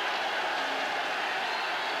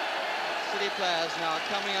 City players now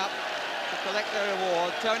coming up to collect their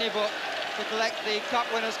reward. Tony Book to collect the Cup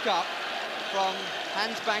Winners' Cup from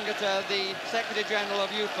Hans Bangerter, the Secretary General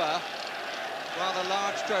of UFA. Rather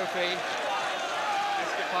large trophy.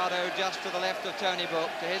 Escapado just to the left of Tony Book,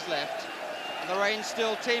 to his left. And the rain's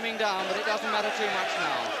still teeming down, but it doesn't matter too much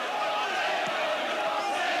now.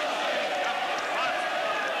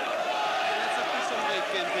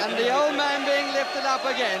 And the old man being lifted up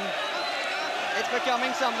again. It's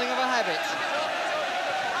becoming something of a habit.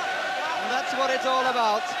 And that's what it's all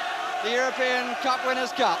about. The European Cup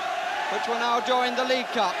Winners' Cup, which will now join the League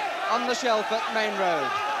Cup on the shelf at Main Road.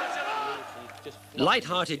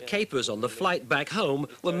 Light-hearted capers on the flight back home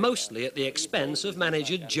were mostly at the expense of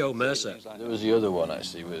manager Joe Mercer. There was the other one,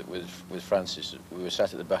 actually, with Francis. We were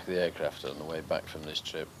sat at the back of the aircraft on the way back from this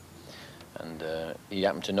trip, and he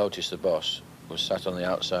happened to notice the boss was sat on the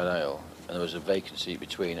outside aisle, and there was a vacant seat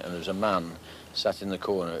between, and there was a man sat in the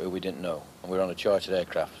corner who we didn't know, and we were on a chartered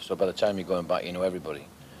aircraft, so by the time you're going back, you know everybody.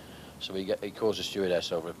 So he calls the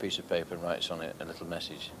stewardess over a piece of paper and writes on it a little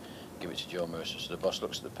message, give it to Joe Mercer. So the boss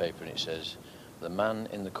looks at the paper and it says, "The man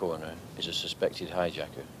in the corner is a suspected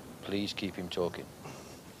hijacker. Please keep him talking."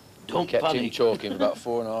 Don't kept panic. him talking for about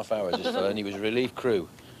 4.5 hours, this fella, and he was relief crew.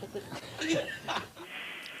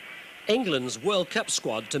 England's World Cup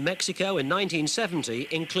squad to Mexico in 1970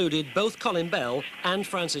 included both Colin Bell and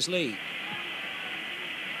Francis Lee.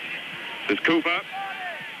 There's Cooper.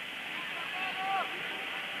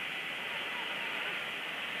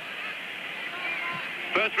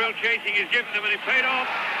 First real chasing is given them and it paid off.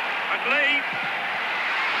 And Lee.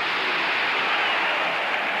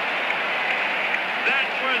 That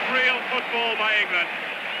was real football by England.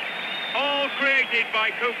 All created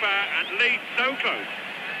by Cooper and Lee so close.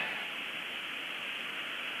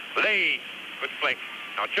 Lee, good flick.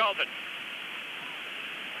 Now Charlton.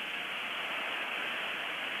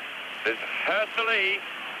 There's Hurst to Lee,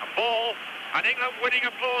 a ball, and England winning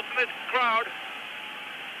applause from this crowd.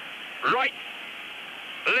 Right.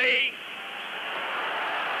 Lee.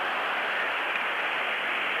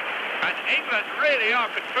 And England really are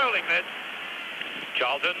controlling this.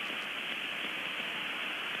 Charlton.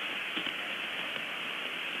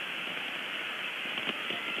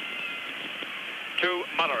 To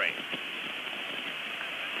Mullery.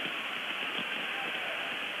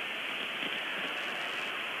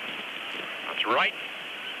 That's right.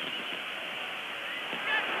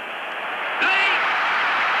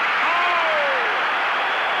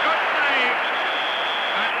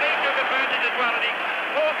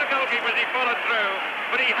 through,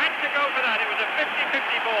 but he had to go for that. It was a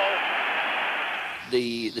 50-50 ball.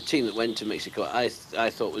 The team that went to Mexico, I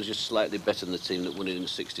thought was just slightly better than the team that won it in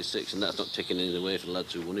 '66, and that's not taking anything away from the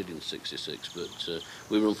lads who won it in '66. But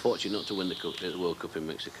we were unfortunate not to win the World Cup in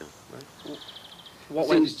Mexico. Right? What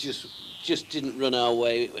Things just didn't run our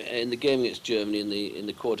way. In the game against Germany in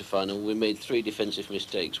the quarter-final, we made 3 defensive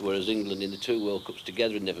mistakes, whereas England in the 2 World Cups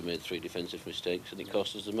together had never made 3 defensive mistakes, and it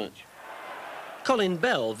cost us the match. Colin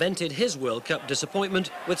Bell vented his World Cup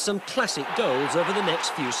disappointment with some classic goals over the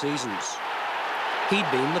next few seasons. He'd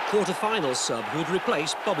been the quarter-final sub who'd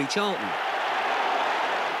replaced Bobby Charlton.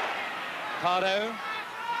 Pardo.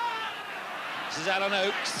 This is Alan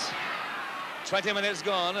Oakes. 20 minutes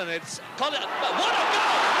gone, and it's Colin. What a goal!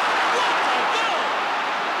 What a goal!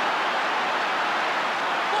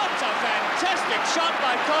 What a fantastic shot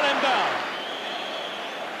by Colin Bell.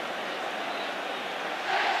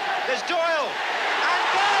 There's Doyle and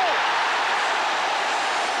Bell.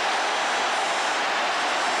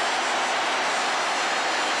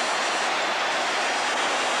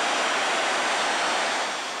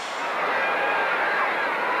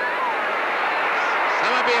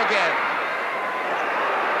 Summerbee again.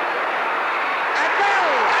 And Bell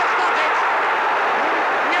has got it.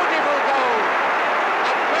 Beautiful goal.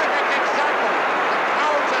 A perfect example of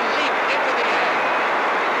how to leap into the air.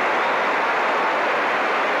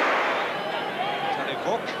 Tony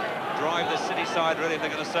Cook drive the City side really if they're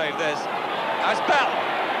going to save this. As Bell.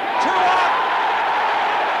 2-1.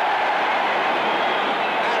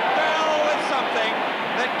 And Bell with something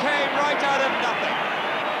that came right out of nothing.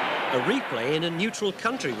 A replay in a neutral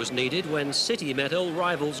country was needed when City met old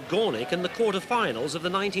rivals Gornik in the quarter-finals of the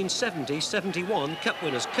 1970-71 Cup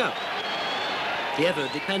Winners' Cup. The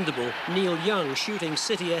ever-dependable Neil Young shooting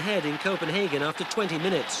City ahead in Copenhagen after 20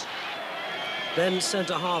 minutes. Then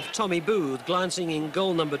centre-half Tommy Booth glancing in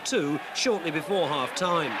goal number 2 shortly before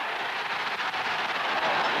half-time.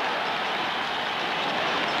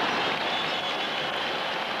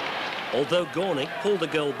 Although Gornik pulled the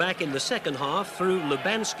goal back in the second half through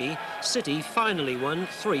Lubanski, City finally won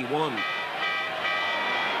 3-1.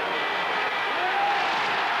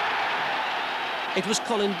 It was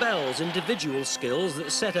Colin Bell's individual skills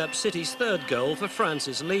that set up City's 3rd goal for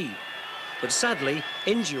Francis Lee. But sadly,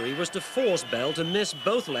 injury was to force Bell to miss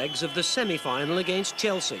both legs of the semi-final against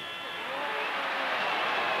Chelsea.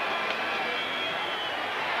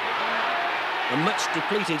 A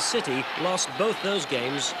much-depleted City lost both those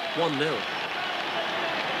games 1-0.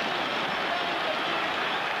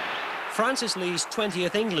 Francis Lee's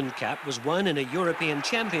 20th England cap was won in a European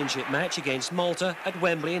Championship match against Malta at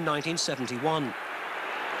Wembley in 1971.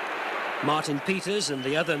 Martin Peters and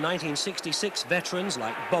the other 1966 veterans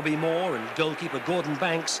like Bobby Moore and goalkeeper Gordon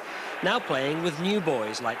Banks now playing with new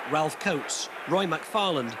boys like Ralph Coates, Roy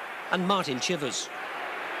McFarland and Martin Chivers.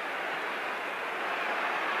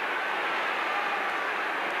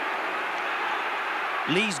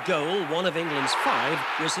 Lee's goal, one of England's 5,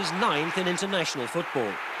 was his 9th in international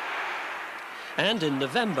football. And in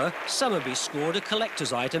November, Summerbee scored a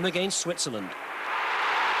collector's item against Switzerland.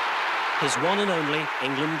 His one and only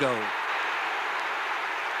England goal.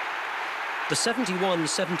 The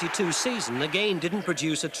 71-72 season again didn't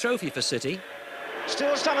produce a trophy for City.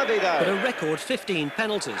 Still Summerbee though. But a record 15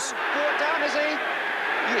 penalties. Brought down, is he?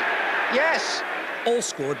 Yes. All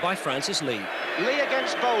scored by Francis Lee. Lee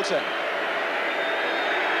against Bolton.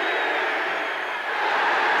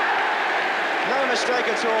 No mistake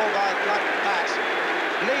at all like that.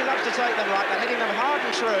 Lee loves to take them like that, hitting them hard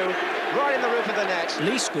and true, right in the roof of the net.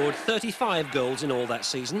 Lee scored 35 goals in all that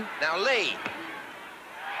season. Now Lee.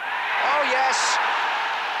 Oh, yes.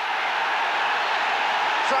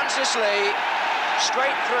 Francis Lee,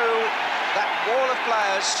 straight through that wall of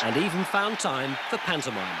players. And even found time for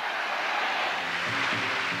pantomime.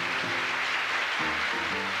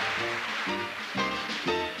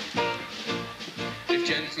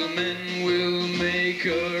 Gentlemen will make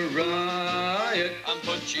a riot and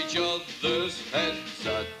punch each other's heads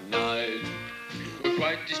at night. We're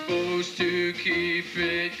quite disposed to keep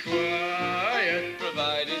it quiet,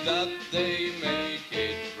 provided that they make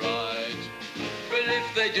it right. But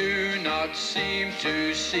if they do not seem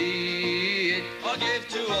to see it, or give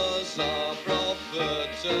to us our proper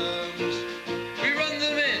terms, we run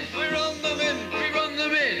them in, we run them in, we run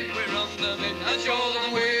them in, we run them in, and show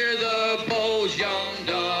them we're the Bulls young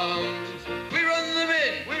dons. We run them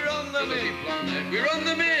in, we run them in, we run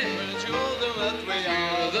them in, and show them that we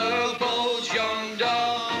are the Bulls young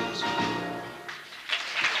dons.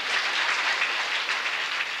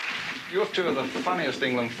 You're 2 of the funniest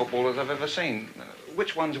England footballers I've ever seen.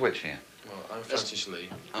 Which one's which here? Well, I'm Francis Lee.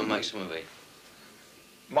 I'm Mike Summerbee.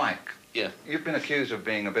 Mike, Yeah. You've been accused of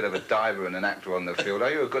being a bit of a diver and an actor on the field.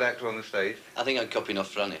 Are you a good actor on the stage? I think I'm copying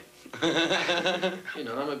off Franny. You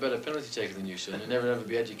know, I'm a better penalty taker than you, son. You'll never ever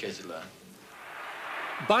be educated, lad.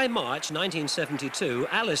 By March 1972,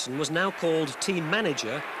 Allison was now called team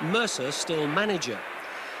manager, Mercer still manager.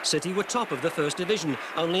 City were top of the First Division,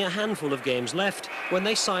 only a handful of games left, when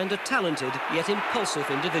they signed a talented yet impulsive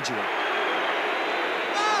individual.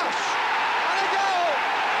 Marsh! And a goal!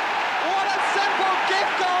 What a simple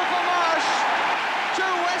gift goal for Marsh!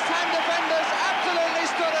 Two West Ham defenders absolutely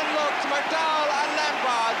stood and looked, McDowell and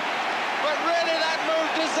Lampard. But really that move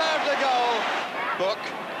deserved a goal. Book.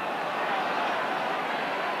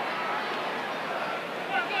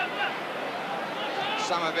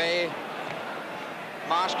 Summerbee.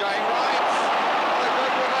 Marsh going right. What a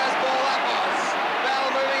good reverse ball that was.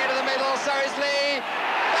 Bell moving into the middle, so is Lee.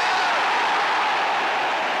 Bell!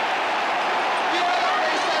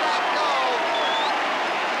 Beautifully set up goal.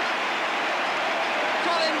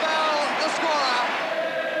 Colin Bell, the scorer.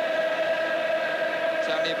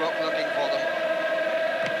 Tony Book looking for them.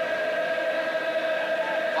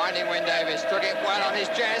 Finding Wyn Davies, took it well on his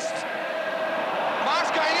chest.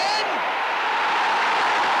 Marsh going in.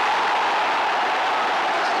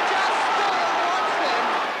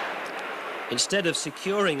 Instead of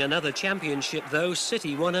securing another championship, though,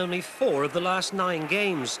 City won only 4 of the last 9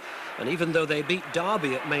 games. And even though they beat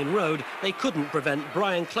Derby at Main Road, they couldn't prevent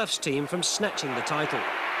Brian Clough's team from snatching the title.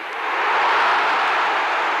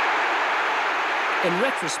 In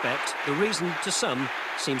retrospect, the reason to some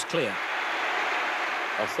seems clear.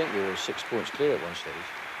 I think we were 6 points clear at one stage.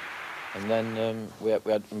 And then we had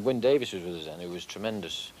Wyn Davies was with us then, who was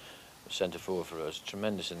tremendous centre-forward for us,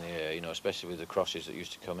 tremendous in the air, you know, especially with the crosses that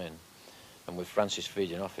used to come in. And with Francis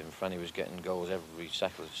feeding off him, Franny was getting goals every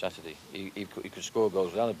Saturday. He could score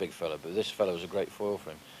goals without a big fella, but this fella was a great foil for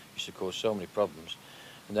him. He used to cause so many problems.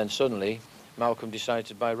 And then suddenly, Malcolm decided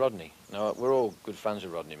to buy Rodney. Now, we're all good fans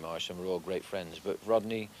of Rodney Marsh, and we're all great friends, but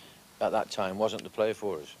Rodney, at that time, wasn't the player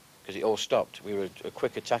for us, because it all stopped. We were a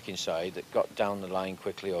quick attacking side that got down the line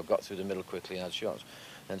quickly or got through the middle quickly and had shots.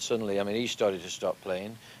 And suddenly, I mean, he started to stop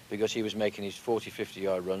playing because he was making his 40,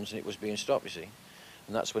 50-yard runs, and it was being stopped, you see.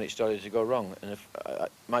 And that's when it started to go wrong. And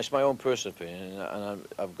it's my own personal opinion, and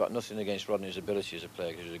I've got nothing against Rodney's ability as a player,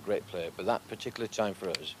 because he was a great player. But that particular time for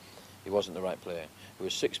us, he wasn't the right player. We were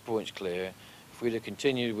 6 points clear. If we'd have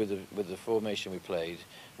continued with the formation we played,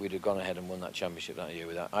 we'd have gone ahead and won that championship that year.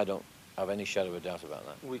 I don't have any shadow of a doubt about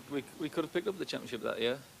that. We could have picked up the championship that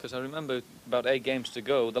year, because I remember about 8 games to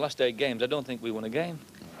go. The last 8 games, I don't think we won a game.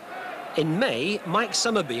 In May, Mike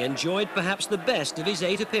Summerbee enjoyed perhaps the best of his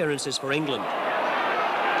 8 appearances for England.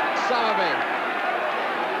 Summerbee.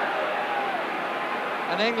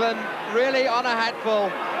 And England really on a hatful.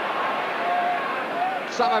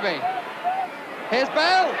 Summerbee. Here's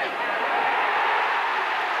Bell.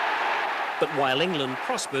 But while England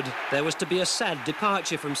prospered, there was to be a sad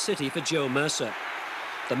departure from City for Joe Mercer.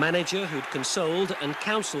 The manager who'd consoled and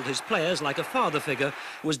counselled his players like a father figure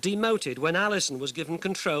was demoted when Allison was given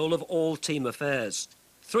control of all team affairs.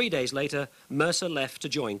 3 days later, Mercer left to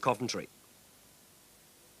join Coventry.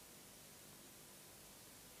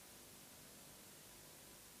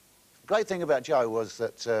 The great thing about Joe was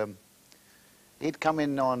that he'd come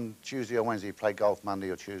in on Tuesday or Wednesday, he'd play golf Monday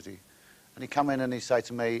or Tuesday, and he'd come in and he'd say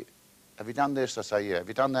to me, have you done this? I say, yeah. Have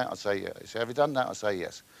you done that? I say, yeah. He said, have you done that? I say,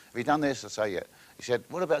 yes. Have you done this? I say, yeah. He said,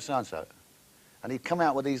 what about so-and-so? And he'd come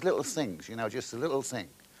out with these little things, you know, just a little thing,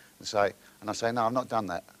 and I say, no, I've not done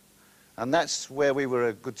that. And that's where we were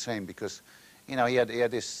a good team, because, you know, he had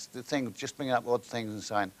this thing, just bringing up odd things and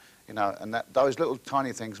saying, you know, and those little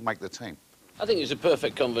tiny things make the team. I think it was a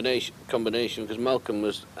perfect combination because Malcolm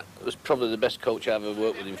was probably the best coach I ever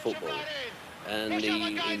worked with in football. And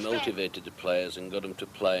he motivated the players and got them to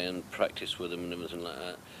play and practice with them and everything like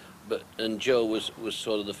that. And Joe was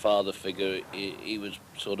sort of the father figure. He was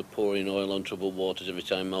sort of pouring oil on troubled waters every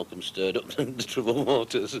time Malcolm stirred up the troubled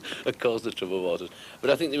waters, or caused the troubled waters.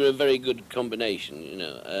 But I think they were a very good combination, you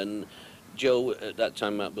know. And Joe, at that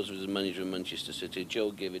time, Matt Buzz was the manager of Manchester City.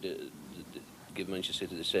 Joe gave Manchester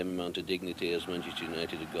City the same amount of dignity as Manchester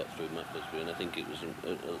United had got through Matt Busby, and I think it was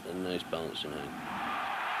a nice balance in him.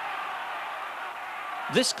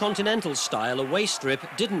 This continental style away strip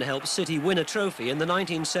didn't help City win a trophy in the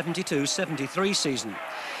 1972-73 season.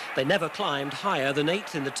 They never climbed higher than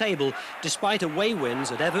 8th in the table, despite away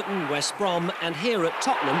wins at Everton, West Brom and here at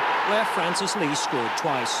Tottenham, where Francis Lee scored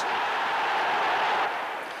twice.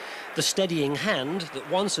 The steadying hand that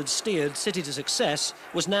once had steered City to success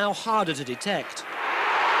was now harder to detect.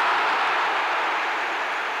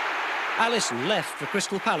 Allison left for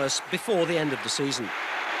Crystal Palace before the end of the season.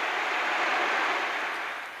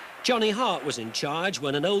 Johnny Hart was in charge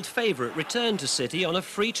when an old favourite returned to City on a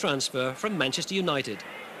free transfer from Manchester United.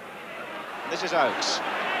 This is Oakes.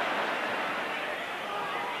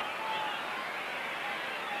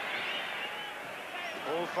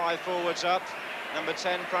 All five forwards up. Number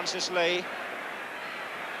 10, Francis Lee.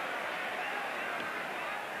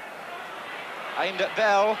 Aimed at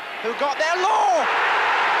Bell, who got there. Law!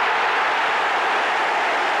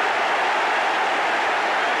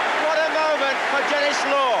 What a moment for Dennis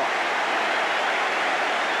Law.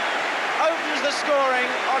 Opens the scoring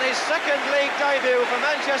on his second league debut for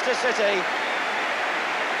Manchester City.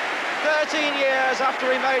 13 years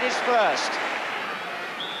after he made his first.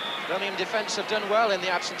 Birmingham defence have done well in the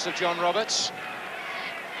absence of John Roberts.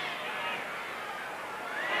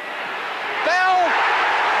 Bell!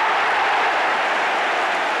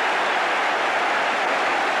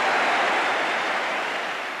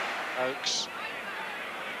 Oakes.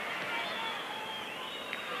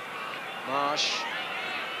 Marsh.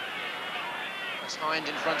 That's Hind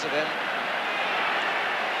in front of him.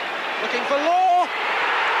 Looking for Law!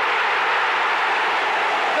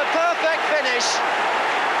 The perfect finish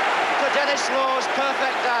to Dennis Law's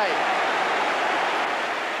perfect day.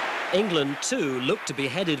 England too looked to be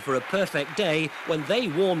headed for a perfect day when they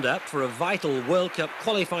warmed up for a vital World Cup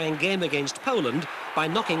qualifying game against Poland by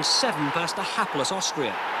knocking 7 past a hapless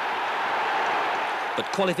Austria.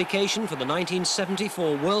 But qualification for the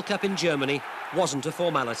 1974 World Cup in Germany wasn't a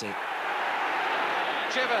formality.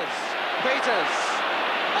 Chivers, Peters,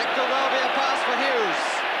 that could well be a pass for Hughes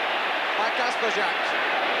by Kasperzak.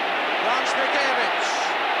 Ranchnikevich,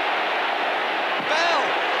 Bell.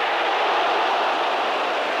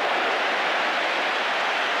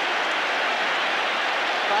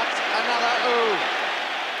 But another ooh.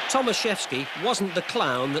 Tomaszewski wasn't the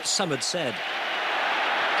clown that some had said.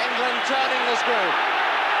 England turning the screw.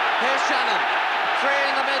 Here's Shannon, three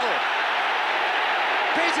in the middle.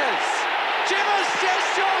 Peters, Chivers, yes,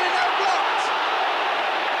 surely no blocked.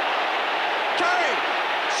 Curry,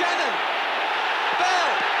 Shannon,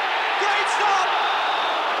 Bell, great stop.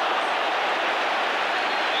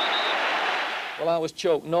 Well, I was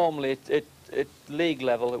choked. Normally, at league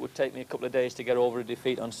level, it would take me a couple of days to get over a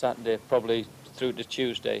defeat on Saturday, probably through to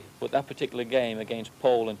Tuesday. But that particular game against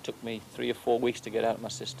Poland took me 3 or 4 weeks to get out of my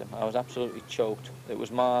system. I was absolutely choked. It was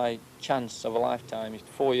my chance of a lifetime.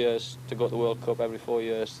 4 years to go to the World Cup every 4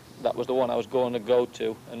 years. That was the one I was going to go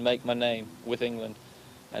to and make my name with England.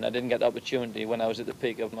 And I didn't get the opportunity when I was at the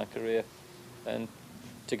peak of my career. And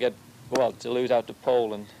to lose out to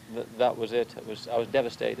Poland, that was it. I was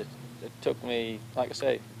devastated. It took me, like I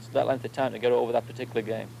say, that length of time to get over that particular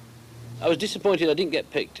game. I was disappointed I didn't get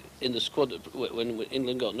picked in the squad when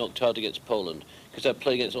England got knocked out against Poland, because I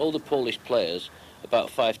played against all the Polish players about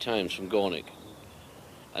 5 times from Gornik.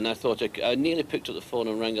 And I thought, I nearly picked up the phone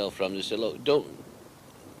and rang Alfram and said, look, don't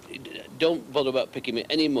bother about picking me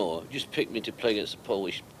anymore, just pick me to play against the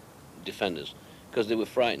Polish defenders, because they were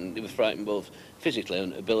frightened. They were frightened both physically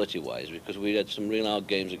and ability-wise, because we had some real hard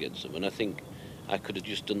games against them, and I think I could have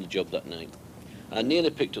just done the job that night. I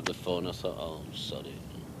nearly picked up the phone. I thought, oh, sorry.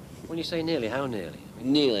 When you say nearly, how nearly?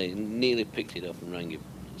 Nearly picked it up and rang him.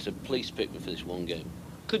 Said, please pick me for this one game.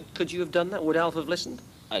 Could you have done that? Would Alf have listened?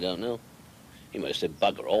 I don't know. He might have said,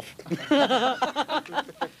 bugger off.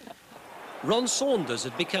 Ron Saunders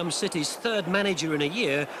had become City's 3rd manager in a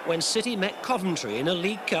year when City met Coventry in a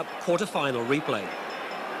League Cup quarter-final replay.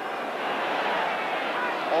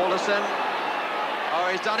 Alderson. Oh,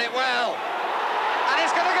 he's done it well. And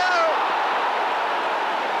it's going to go.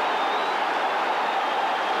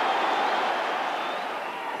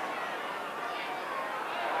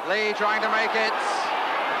 Lee trying to make it.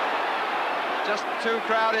 Just too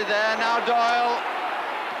crowded there. Now Doyle.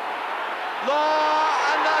 Law,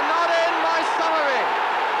 and they're not in by Summerbee.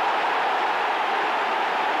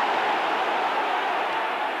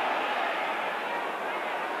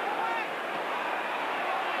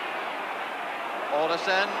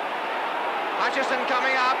 Alderson. Hutchison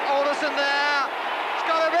coming up. Alderson there. It's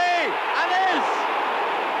got to be, and is.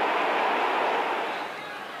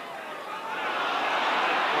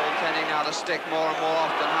 Tending now to stick more and more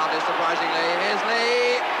often, hardly surprisingly. Here's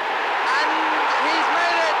Lee, and he's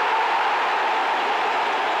made it.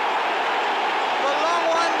 The long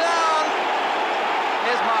one down.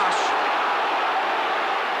 Here's Marsh.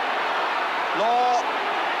 Law,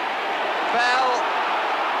 Bell,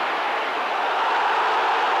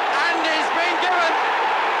 and he's been given.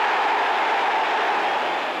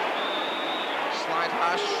 Slight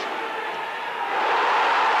hush,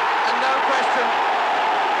 and no question.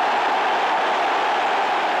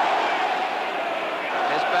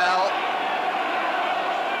 Bell.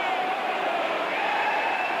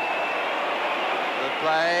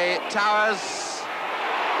 Towers.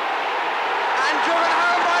 And driven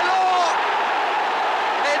home by Law.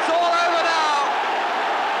 It's all over now.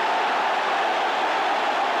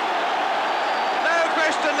 No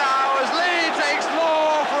question now as Lee takes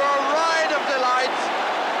Law for a ride of delight.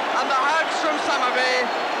 And the Hawks from Summerbee,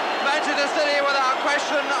 Manchester City without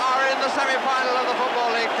question are in the semi-final of the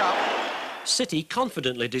Football League Cup. City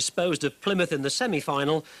confidently disposed of Plymouth in the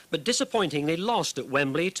semi-final, but disappointingly lost at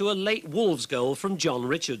Wembley to a late Wolves goal from John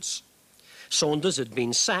Richards. Saunders had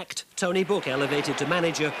been sacked, Tony Book elevated to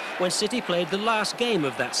manager when City played the last game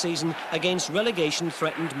of that season against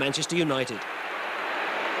relegation-threatened Manchester United.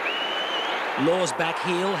 Law's back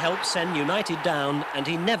heel helped send United down, and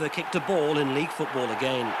he never kicked a ball in league football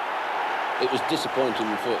again. It was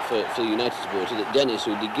disappointing for the United supporter that Dennis,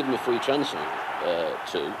 who they'd given a free transfer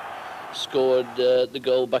to, scored the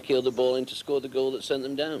goal, backheeled the ball in to score the goal that sent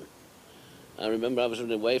them down. I remember I was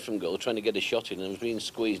running away from goal, trying to get a shot in, and I was being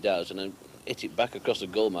squeezed out, and I hit it back across the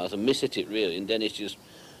goal mouth and miss-hit it really, and Dennis just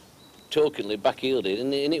tokingly backheeled it,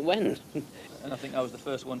 and it went. And I think I was the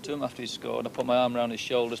first one to him after he scored. I put my arm around his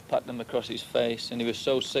shoulders, patted him across his face, and he was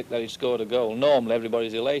so sick that he scored a goal. Normally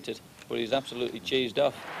everybody's elated, but he's absolutely cheesed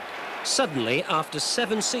off. Suddenly, after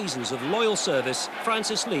 7 seasons of loyal service,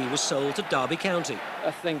 Francis Lee was sold to Derby County. I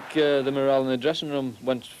think the morale in the dressing room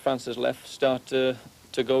when Francis left started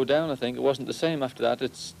to go down. I think it wasn't the same after that.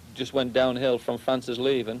 It just went downhill from Francis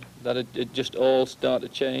leaving, that it just all started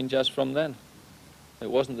to change as from then. It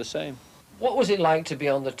wasn't the same. What was it like to be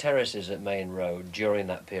on the terraces at Main Road during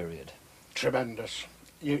that period? Tremendous.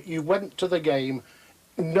 You went to the game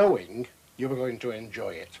knowing you were going to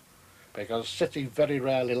enjoy it, because City very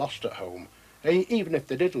rarely lost at home. Even if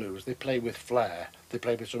they did lose, they played with flair, they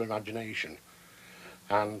played with some imagination.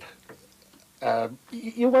 And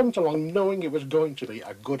you went along knowing it was going to be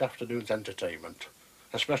a good afternoon's entertainment,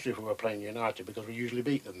 especially if we were playing United, because we usually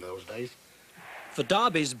beat them those days. For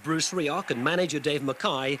Derby's Bruce Rioch and manager Dave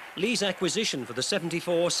Mackay, Lee's acquisition for the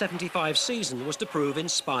 74-75 season was to prove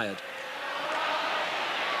inspired.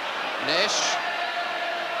 Nish.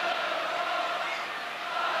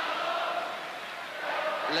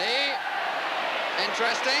 Lee.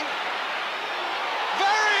 Interesting.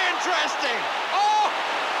 Very interesting. Oh!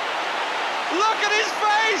 Look at his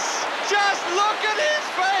face! Just look at his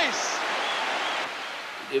face!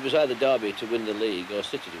 It was either Derby to win the league or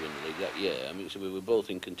City to win the league that year. I mean, so we were both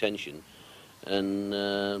in contention,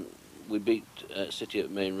 and we beat City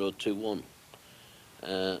at Main Road 2-1,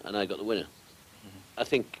 and I got the winner. I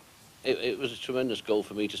think it was a tremendous goal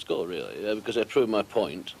for me to score, really, because I proved my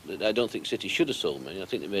point that I don't think City should have sold me. I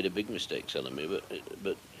think they made a big mistake selling me,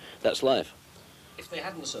 but that's life. If they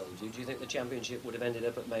hadn't sold you, do you think the championship would have ended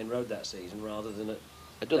up at Main Road that season rather than at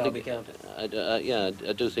I don't Derby think, County? yeah,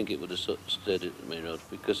 I do think it would have stayed at Main Road,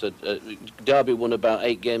 because Derby won about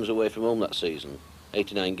 8 games away from home that season.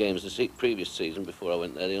 89 games the previous season. Before I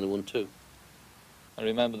went there, they only won 2. I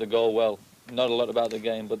remember the goal well. Not a lot about the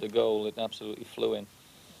game, but the goal, it absolutely flew in.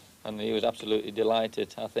 And he was absolutely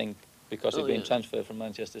delighted, I think, because he'd been transferred from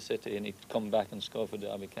Manchester City and he'd come back and score for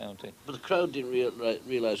Derby County. But the crowd didn't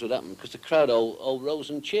realise what happened, because the crowd all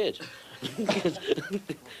rose and cheered.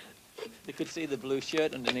 They could see the blue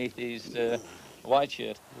shirt underneath his white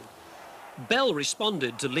shirt. Bell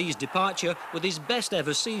responded to Lee's departure with his best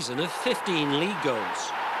ever season of 15 league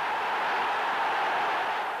goals.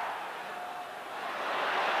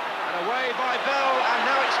 And away by Bell, and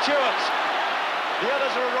now it's Stewart. The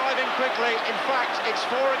others are arriving quickly. In fact, it's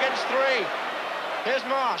 4 against 3. Here's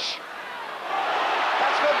Marsh.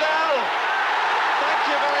 That's for Bell. Thank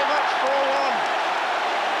you very much, 4-1.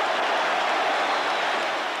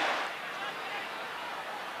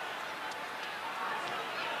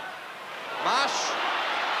 Marsh.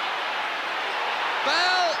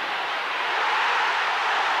 Bell.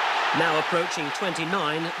 Now approaching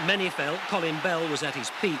 29, many felt Colin Bell was at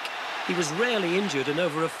his peak. He was rarely injured and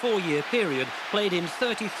over a 4-year period played in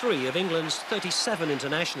 33 of England's 37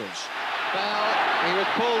 internationals. Bell, he was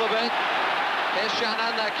pulled a bit. Here's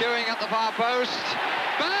Shannon, they're queuing at the far post.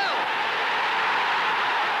 Bell!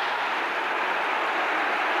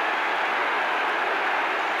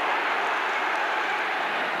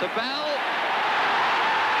 To Bell.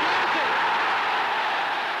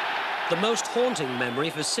 The most haunting memory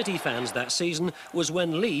for City fans that season was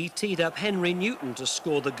when Lee teed up Henry Newton to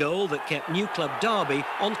score the goal that kept new club Derby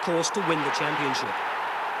on course to win the championship.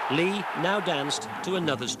 Lee now danced to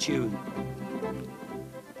another's tune.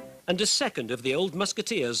 And a second of the old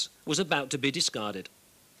Musketeers was about to be discarded.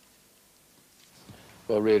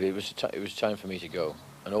 Well, really, it was time for me to go.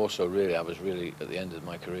 And also, really, I was really at the end of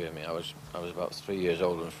my career. I mean, I was about 3 years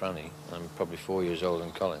older than Franny, and probably 4 years older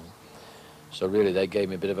than Colin. So really, they gave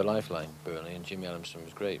me a bit of a lifeline, Burnley, and Jimmy Adamson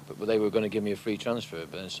was great. But they were going to give me a free transfer,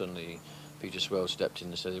 but then suddenly Peter Swell stepped in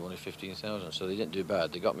and said they wanted 15,000. So they didn't do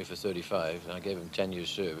bad. They got me for 35, and I gave them 10 years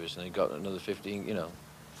service, and they got another 15. You know,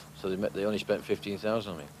 so they only spent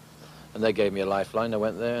 15,000 on me, and they gave me a lifeline. I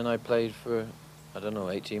went there and I played for, I don't know,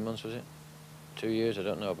 18 months was it? 2 years, I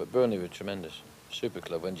don't know. But Burnley were tremendous, super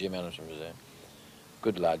club when Jimmy Adamson was there.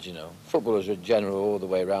 Good lads, you know. Footballers in general, all the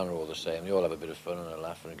way around, are all the same. They all have a bit of fun and a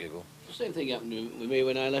laugh and a giggle. The same thing happened with me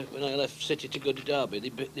when I left City to go to Derby.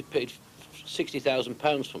 They paid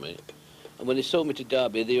 £60,000 for me, and when they sold me to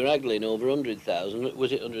Derby, they were haggling over 100,000.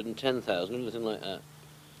 Was it 110,000? Anything like that.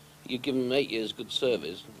 You give them 8 years good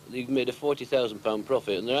service, they've made a £40,000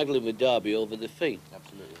 profit, and they're haggling with Derby over the fee.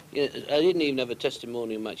 Absolutely. Yeah, I didn't even have a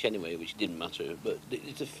testimonial match anyway, which didn't matter. But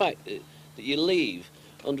it's a fact that you leave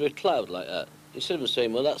under a cloud like that. Instead of them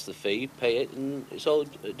saying, well, that's the fee, pay it, and it's all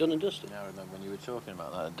done and dusted. I remember when you were talking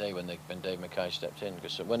about that day when Dave Mackay stepped in,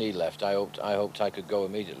 because when he left, I hoped I could go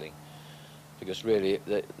immediately, because really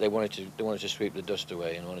they wanted to sweep the dust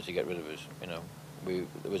away and wanted to get rid of us. You know,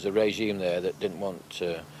 there was a regime there that didn't want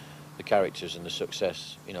the characters and the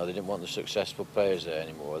success. You know, they didn't want the successful players there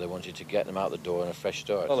anymore. They wanted to get them out the door and a fresh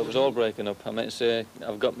start. Well, it was all breaking up. I meant to say,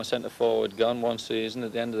 I've got my centre forward gone one season.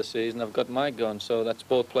 At the end of the season, I've got Mike gone. So that's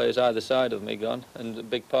both players either side of me gone, and a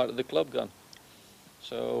big part of the club gone.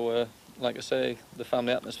 So, like I say, the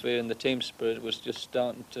family atmosphere and the team spirit was just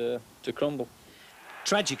starting to crumble.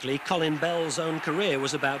 Tragically, Colin Bell's own career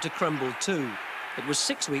was about to crumble too. It was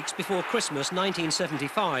 6 weeks before Christmas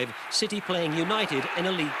 1975, City playing United in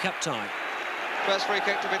a League Cup tie. First free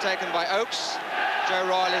kick to be taken by Oakes. Joe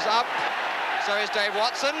Royle is up. So is Dave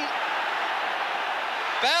Watson.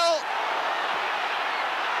 Bell.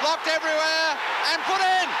 Blocked everywhere and put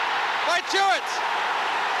in by Jewett.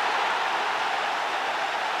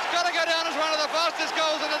 It's got to go down as one of the fastest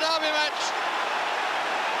goals in the Derby match.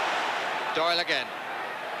 Doyle again.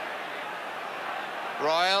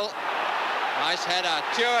 Royle. Nice header.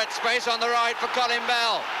 Jewett, space on the right for Colin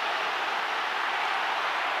Bell.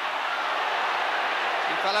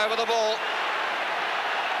 He fell over the ball.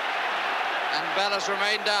 And Bell has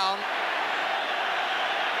remained down.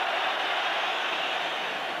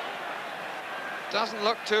 Doesn't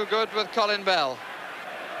look too good with Colin Bell.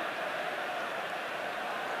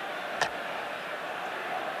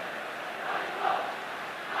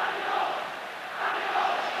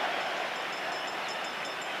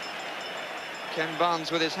 Ken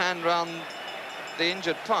Barnes with his hand round the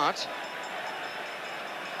injured part.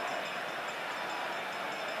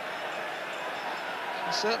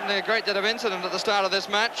 Certainly a great deal of incident at the start of this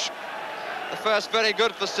match. The first very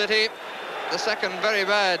good for City, the second very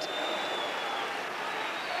bad.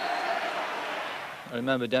 I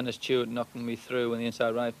remember Dennis Stewart knocking me through in the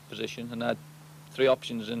inside right position, and I had three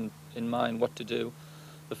options in mind what to do.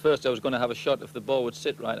 The first, I was going to have a shot. If the ball would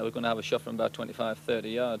sit right, I was going to have a shot from about 25, 30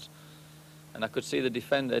 yards. And I could see the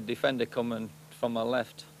defender coming from my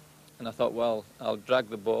left. And I thought, well, I'll drag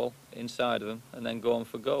the ball inside of him and then go on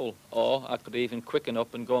for goal. Or I could even quicken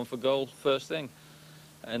up and go on for goal first thing.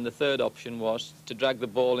 And the third option was to drag the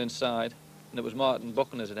ball inside. And it was Martin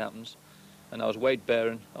Buchan, as it happens. And I was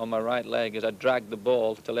weight-bearing on my right leg as I dragged the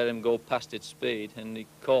ball to let him go past its speed. And he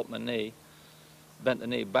caught my knee, bent the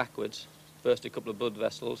knee backwards, burst a couple of blood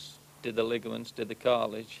vessels, did the ligaments, did the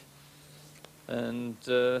cartilage. And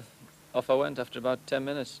off I went after about 10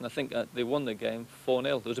 minutes, and I think they won the game 4-0.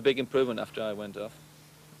 There was a big improvement after I went off,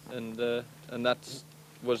 and that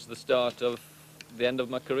was the start of the end of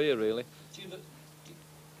my career, really. Do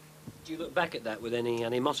you look back at that with any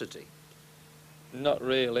animosity? Not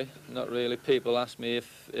really, not really. People ask me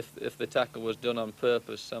if the tackle was done on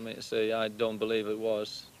purpose. I mean, to say I don't believe it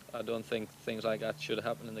was. I don't think things like that should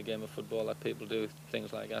happen in the game of football, that people do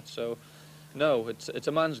things like that. So. No, it's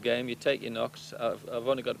a man's game. You take your knocks. I've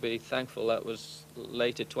only got to be thankful that was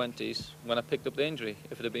later 20s when I picked up the injury.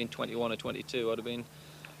 If it had been 21 or 22, I'd have been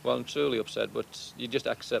well and truly upset, but you just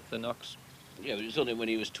accept the knocks. Yeah, but it was only when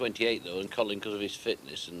he was 28, though, and Colin, because of his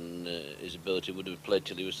fitness and his ability, would have played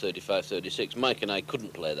till he was 35, 36. Mike and I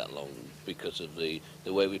couldn't play that long because of the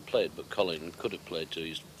way we played, but Colin could have played till he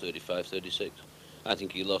was 35, 36. I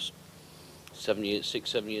think he lost 7 years, 6,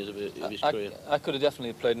 7 years of his career. I could have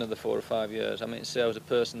definitely played another 4 or 5 years. I mean, say I was a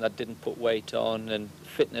person that didn't put weight on, and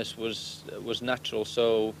fitness was natural,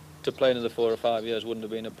 so to play another 4 or 5 years wouldn't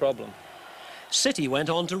have been a problem. City went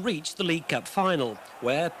on to reach the League Cup final,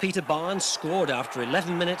 where Peter Barnes scored after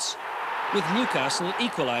 11 minutes, with Newcastle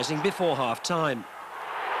equalising before half-time.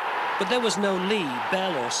 But there was no Lee,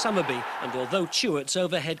 Bell or Summerbee, and although Chewart's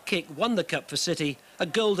overhead kick won the cup for City, a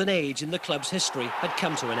golden age in the club's history had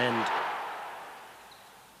come to an end.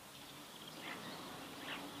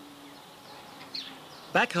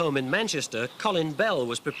 Back home in Manchester, Colin Bell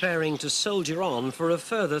was preparing to soldier on for a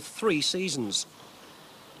further 3 seasons,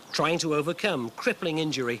 trying to overcome crippling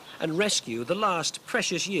injury and rescue the last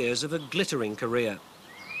precious years of a glittering career.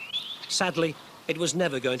 Sadly, it was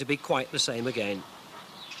never going to be quite the same again.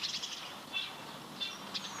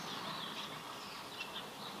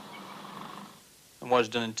 And what it's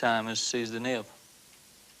done in time is seized the knee up.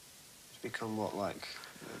 It's become what, like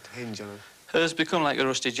a hinge on it? It's become like a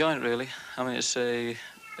rusty joint, really. I mean,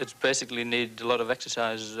 it's basically needed a lot of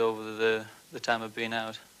exercises over the time of being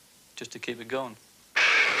out, just to keep it going.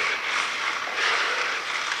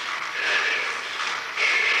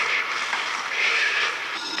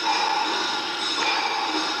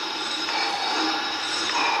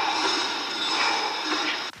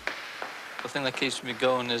 The thing that keeps me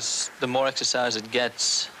going is the more exercise it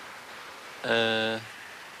gets, the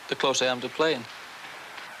closer I am to playing.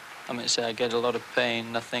 I mean, say I get a lot of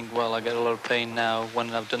pain. I think, well, I get a lot of pain now.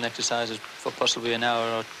 When I've done exercises for possibly an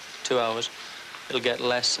hour or 2 hours, it'll get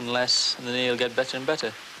less and less, and the knee will get better and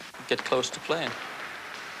better. Get close to playing.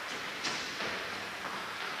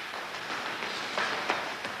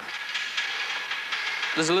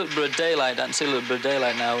 There's a little bit of daylight. I can see a little bit of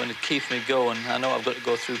daylight now, and it keeps me going. I know I've got to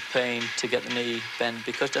go through pain to get the knee bent,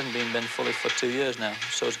 because it hasn't been bent fully for 2 years now.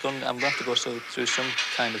 So I'm going to have to go through some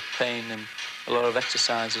kind of pain and a lot of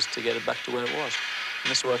exercises to get it back to where it was.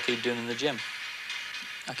 And this is what I keep doing in the gym.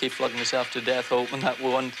 I keep flogging myself to death, hoping that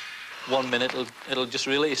one minute it'll just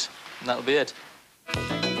release, and that'll be it.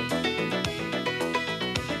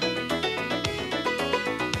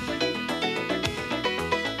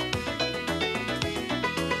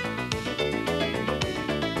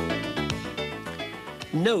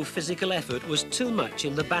 No physical effort was too much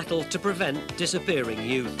in the battle to prevent disappearing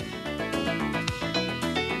youth.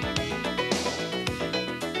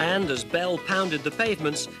 And as Bell pounded the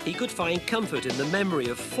pavements, he could find comfort in the memory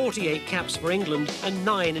of 48 caps for England and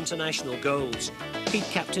 9 international goals. He'd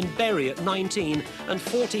captained Bury at 19, and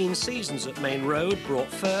 14 seasons at Main Road brought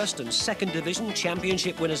first and second division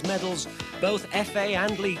championship winners' medals, both FA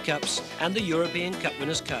and League Cups, and the European Cup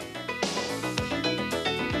Winners' Cup.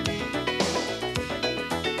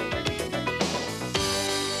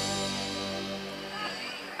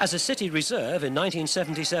 As a City reserve in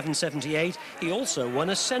 1977-78, he also won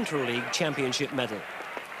a Central League Championship medal.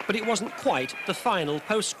 But it wasn't quite the final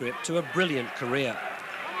postscript to a brilliant career.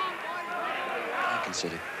 I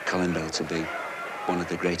consider Colin Bell to be one of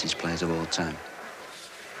the greatest players of all time.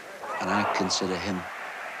 And I consider him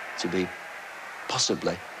to be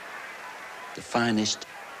possibly the finest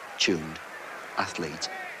tuned athlete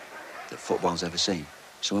that football's ever seen.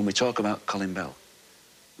 So when we talk about Colin Bell,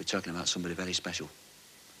 we're talking about somebody very special.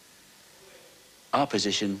 Our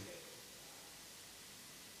position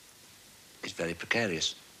is very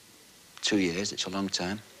precarious. 2 years, it's a long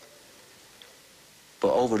time.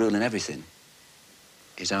 But overruling everything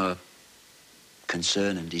is our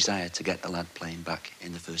concern and desire to get the lad playing back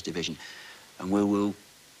in the First Division. And we will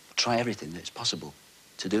try everything that's possible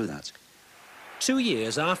to do that. 2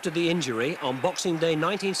 years after the injury, on Boxing Day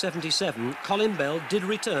 1977, Colin Bell did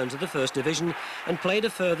return to the First Division and played a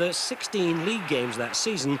further 16 league games that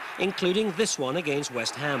season, including this one against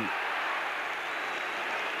West Ham.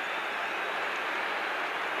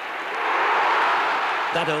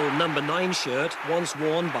 That old number 9 shirt, once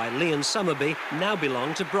worn by Leon Summerbee, now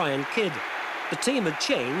belonged to Brian Kidd. The team had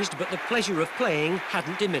changed, but the pleasure of playing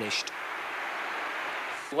hadn't diminished.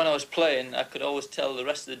 When I was playing, I could always tell the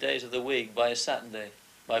rest of the days of the week by a Saturday.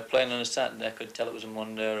 By playing on a Saturday, I could tell it was a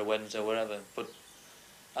Monday or a Wednesday or wherever. But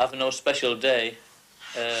having no special day,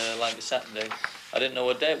 like a Saturday, I didn't know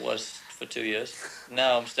what day it was for 2 years.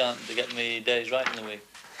 Now I'm starting to get me days right in the week.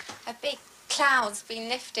 A big cloud's been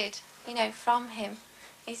lifted, you know, from him.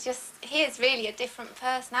 He is really a different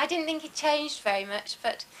person. I didn't think he changed very much,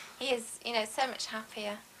 but he is, you know, so much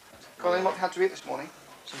happier. Colin, what had to eat this morning?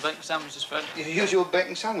 Some bacon sandwiches, Fred. Your usual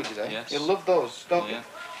bacon sandwiches, eh? Yes. You love those, don't you?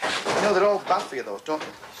 You know they're all bad for you, those, don't you?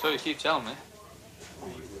 So you keep telling me.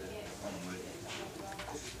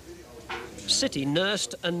 City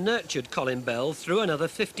nursed and nurtured Colin Bell through another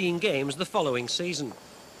 15 games the following season.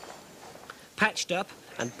 Patched up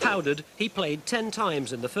and powdered, he played 10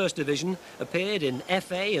 times in the First Division, appeared in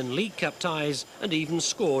FA and League Cup ties, and even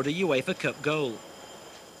scored a UEFA Cup goal.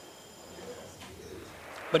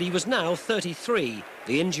 But he was now 33.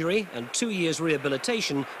 The injury and 2 years'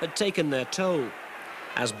 rehabilitation had taken their toll.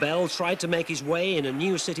 As Bell tried to make his way in a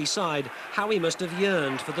new City side, how he must have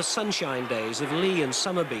yearned for the sunshine days of Lee and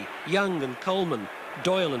Summerbee, Young and Coleman,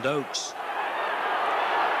 Doyle and Oakes.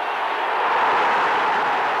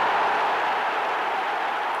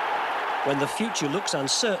 When the future looks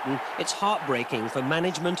uncertain, it's heartbreaking for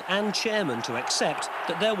management and chairman to accept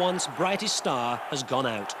that their once brightest star has gone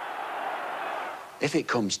out. If it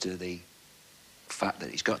comes to the fact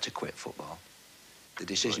that he's got to quit football, the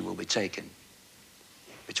decision will be taken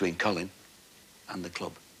between Colin and the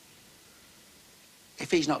club.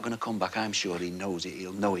 If he's not going to come back, I'm sure he knows it.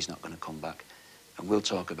 He'll know he's not going to come back, and we'll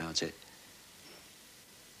talk about it.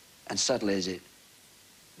 And sadly as it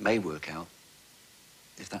may work out,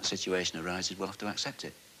 if that situation arises, we'll have to accept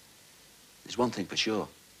it. There's one thing for sure,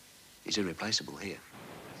 he's irreplaceable here.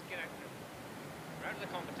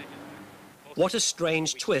 What a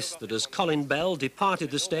strange twist that as Colin Bell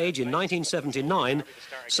departed the stage in 1979,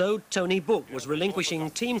 so Tony Book was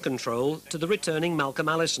relinquishing team control to the returning Malcolm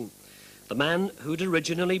Allison, the man who'd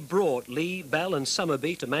originally brought Lee, Bell and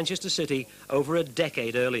Summerbee to Manchester City over a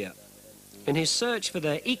decade earlier. In his search for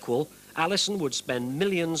their equal, Allison would spend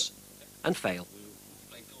millions and fail.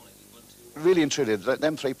 Really and truly,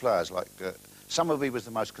 them three players, like Summerbee was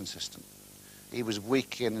the most consistent. He was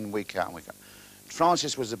week in and week out and week out.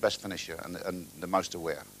 Francis was the best finisher and the most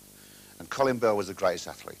aware. And Colin Bell was the greatest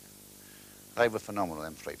athlete. They were phenomenal,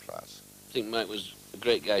 them three players. I think Mike was a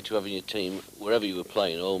great guy to have in your team, wherever you were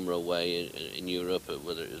playing, home or away in Europe,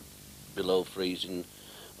 whether it was below freezing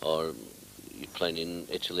or you're playing in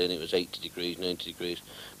Italy and it was 80 degrees, 90 degrees,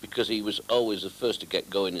 because he was always the first to get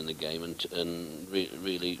going in the game and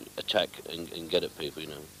really attack and get at people, you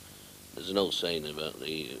know. There's an old saying about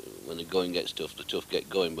when the going gets tough, the tough get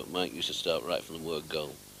going, but Mike used to start right from the word go,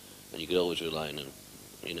 and you could always rely on him.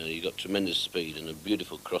 You know, you got tremendous speed and a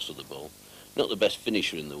beautiful cross of the ball. Not the best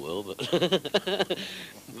finisher in the world,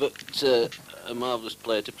 but a marvellous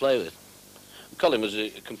player to play with. Colin was a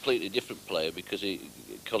completely different player because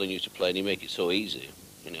Colin used to play and he make it so easy.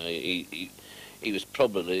 You know, he was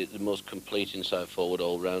probably the most complete inside forward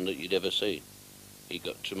all-round that you'd ever see. He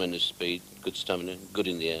got tremendous speed, good stamina, good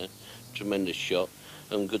in the air, tremendous shot,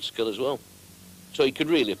 and good skill as well. So he could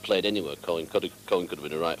really have played anywhere. Colin could have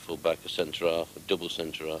been a right full-back, a centre-half, a double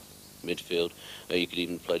centre-half, midfield, or you could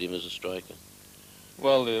even play him as a striker.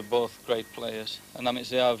 Well, they're both great players, and I mean to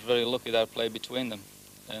say I was very lucky that I played between them.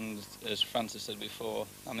 And as Francis said before,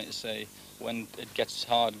 I mean to say when it gets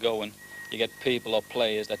hard going, you get people or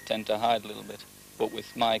players that tend to hide a little bit. But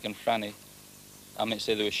with Mike and Franny, I mean to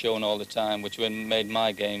say they were shown all the time, which made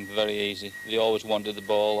my game very easy. They always wanted the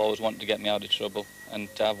ball, always wanted to get me out of trouble, and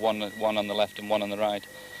to have one on the left and one on the right.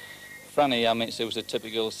 Franny, I mean to say, was a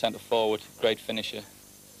typical centre forward, great finisher.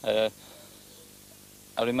 I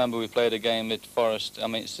remember we played a game at Forest. I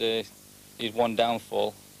mean, his one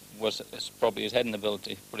downfall was probably his heading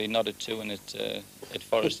ability, but he nodded two in at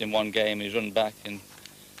Forest in one game. He's run back, and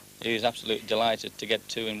he was absolutely delighted to get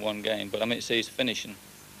two in one game. But I mean, his finishing,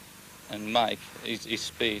 and Mike, his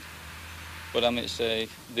speed. But I mean,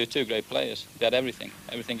 they're two great players. They had everything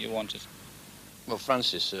you wanted. Well,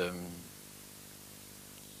 Francis, to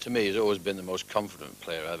me, has always been the most confident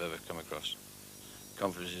player I've ever come across.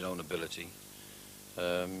 Confidence in his own ability.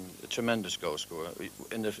 A tremendous goal scorer.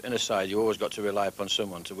 In a side, you always got to rely upon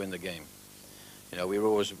someone to win the game. You know, we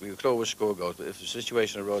could always score goals, but if the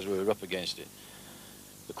situation arose, we were up against it.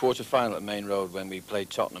 The quarter-final at Main Road when we played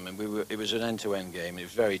Tottenham, and it was an end-to-end game. It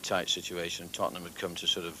was a very tight situation. Tottenham had come to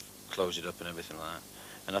sort of close it up and everything like that.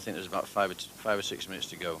 And I think there was about 5 or 6 minutes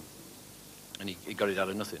to go, and he got it out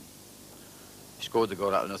of nothing. He scored the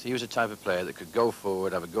goal out of nothing. He was a type of player that could go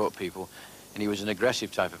forward, have a go at people. And he was an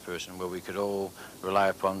aggressive type of person where we could all rely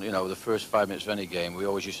upon, you know, the first 5 minutes of any game, we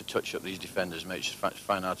always used to touch up these defenders,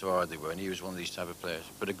 find out how hard they were, and he was one of these type of players.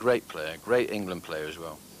 But a great player, great England player as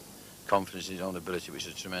well. Confidence in his own ability, which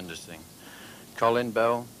is a tremendous thing. Colin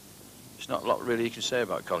Bell, there's not a lot really you can say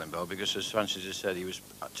about Colin Bell because, as Francis has said, he was,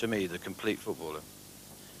 to me, the complete footballer.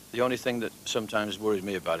 The only thing that sometimes worries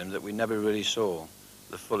me about him that we never really saw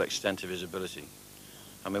the full extent of his ability.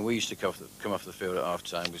 I mean, we used to come off the field at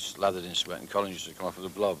half-time, we slathered in sweat, and Colin used to come off with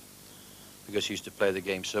a blob because he used to play the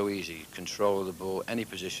game so easy, control the ball, any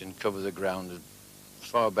position, cover the ground,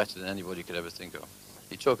 far better than anybody could ever think of.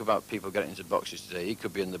 You talk about people getting into boxes today, he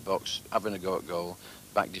could be in the box, having a go at goal,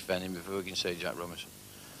 back defending before we can say Jack Robinson.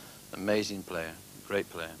 Amazing player, great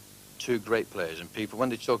player. Two great players, and people, when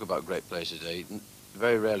they talk about great players today,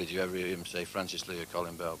 very rarely do you ever hear them say Francis Lee or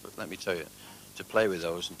Colin Bell, but let me tell you, to play with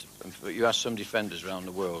those, but you ask some defenders around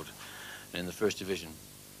the world in the First Division,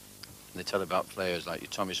 and they tell about players like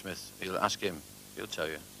Tommy Smith, you'll ask him, he'll tell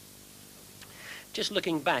you. Just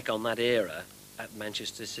looking back on that era at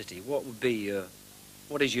Manchester City, what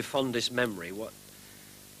is your fondest memory? What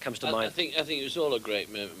comes to mind? I think it was all a great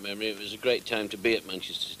memory. It was a great time to be at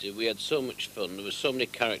Manchester City. We had so much fun. There were so many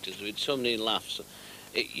characters. We had so many laughs.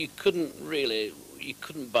 You couldn't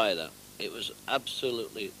buy that. It was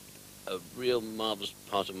absolutely a real marvellous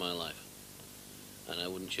part of my life, and I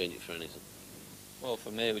wouldn't change it for anything. Well,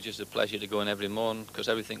 for me, it was just a pleasure to go in every morning because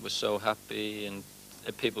everything was so happy and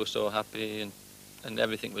people were so happy and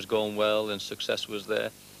everything was going well and success was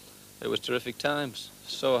there. It was terrific times,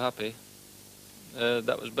 so happy.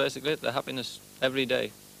 That was basically it, the happiness every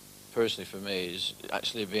day. Personally, for me, is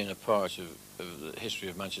actually being a part of the history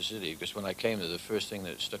of Manchester City, because when I came there, the first thing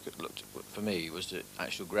that looked for me was the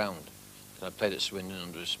actual ground. I played at Swindon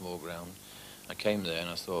under a small ground. I came there and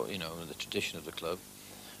I thought, you know, the tradition of the club,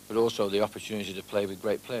 but also the opportunity to play with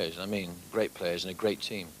great players. I mean, great players and a great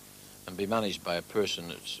team, and be managed by a person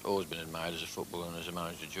that's always been admired as a footballer and as a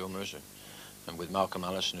manager, Joe Mercer, and with Malcolm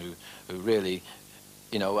Allison, who really,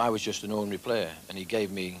 you know, I was just an ordinary player, and he gave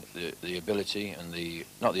me the ability and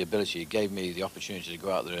not the ability, he gave me the opportunity to go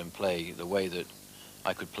out there and play the way that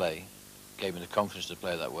I could play, gave me the confidence to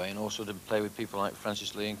play that way, and also to play with people like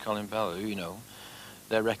Francis Lee and Colin Bell, who, you know,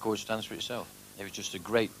 their record stands for itself. It was just a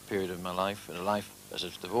great period of my life, and a life, as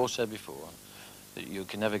they've all said before, that you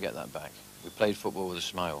can never get that back. We played football with a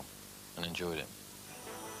smile and enjoyed it.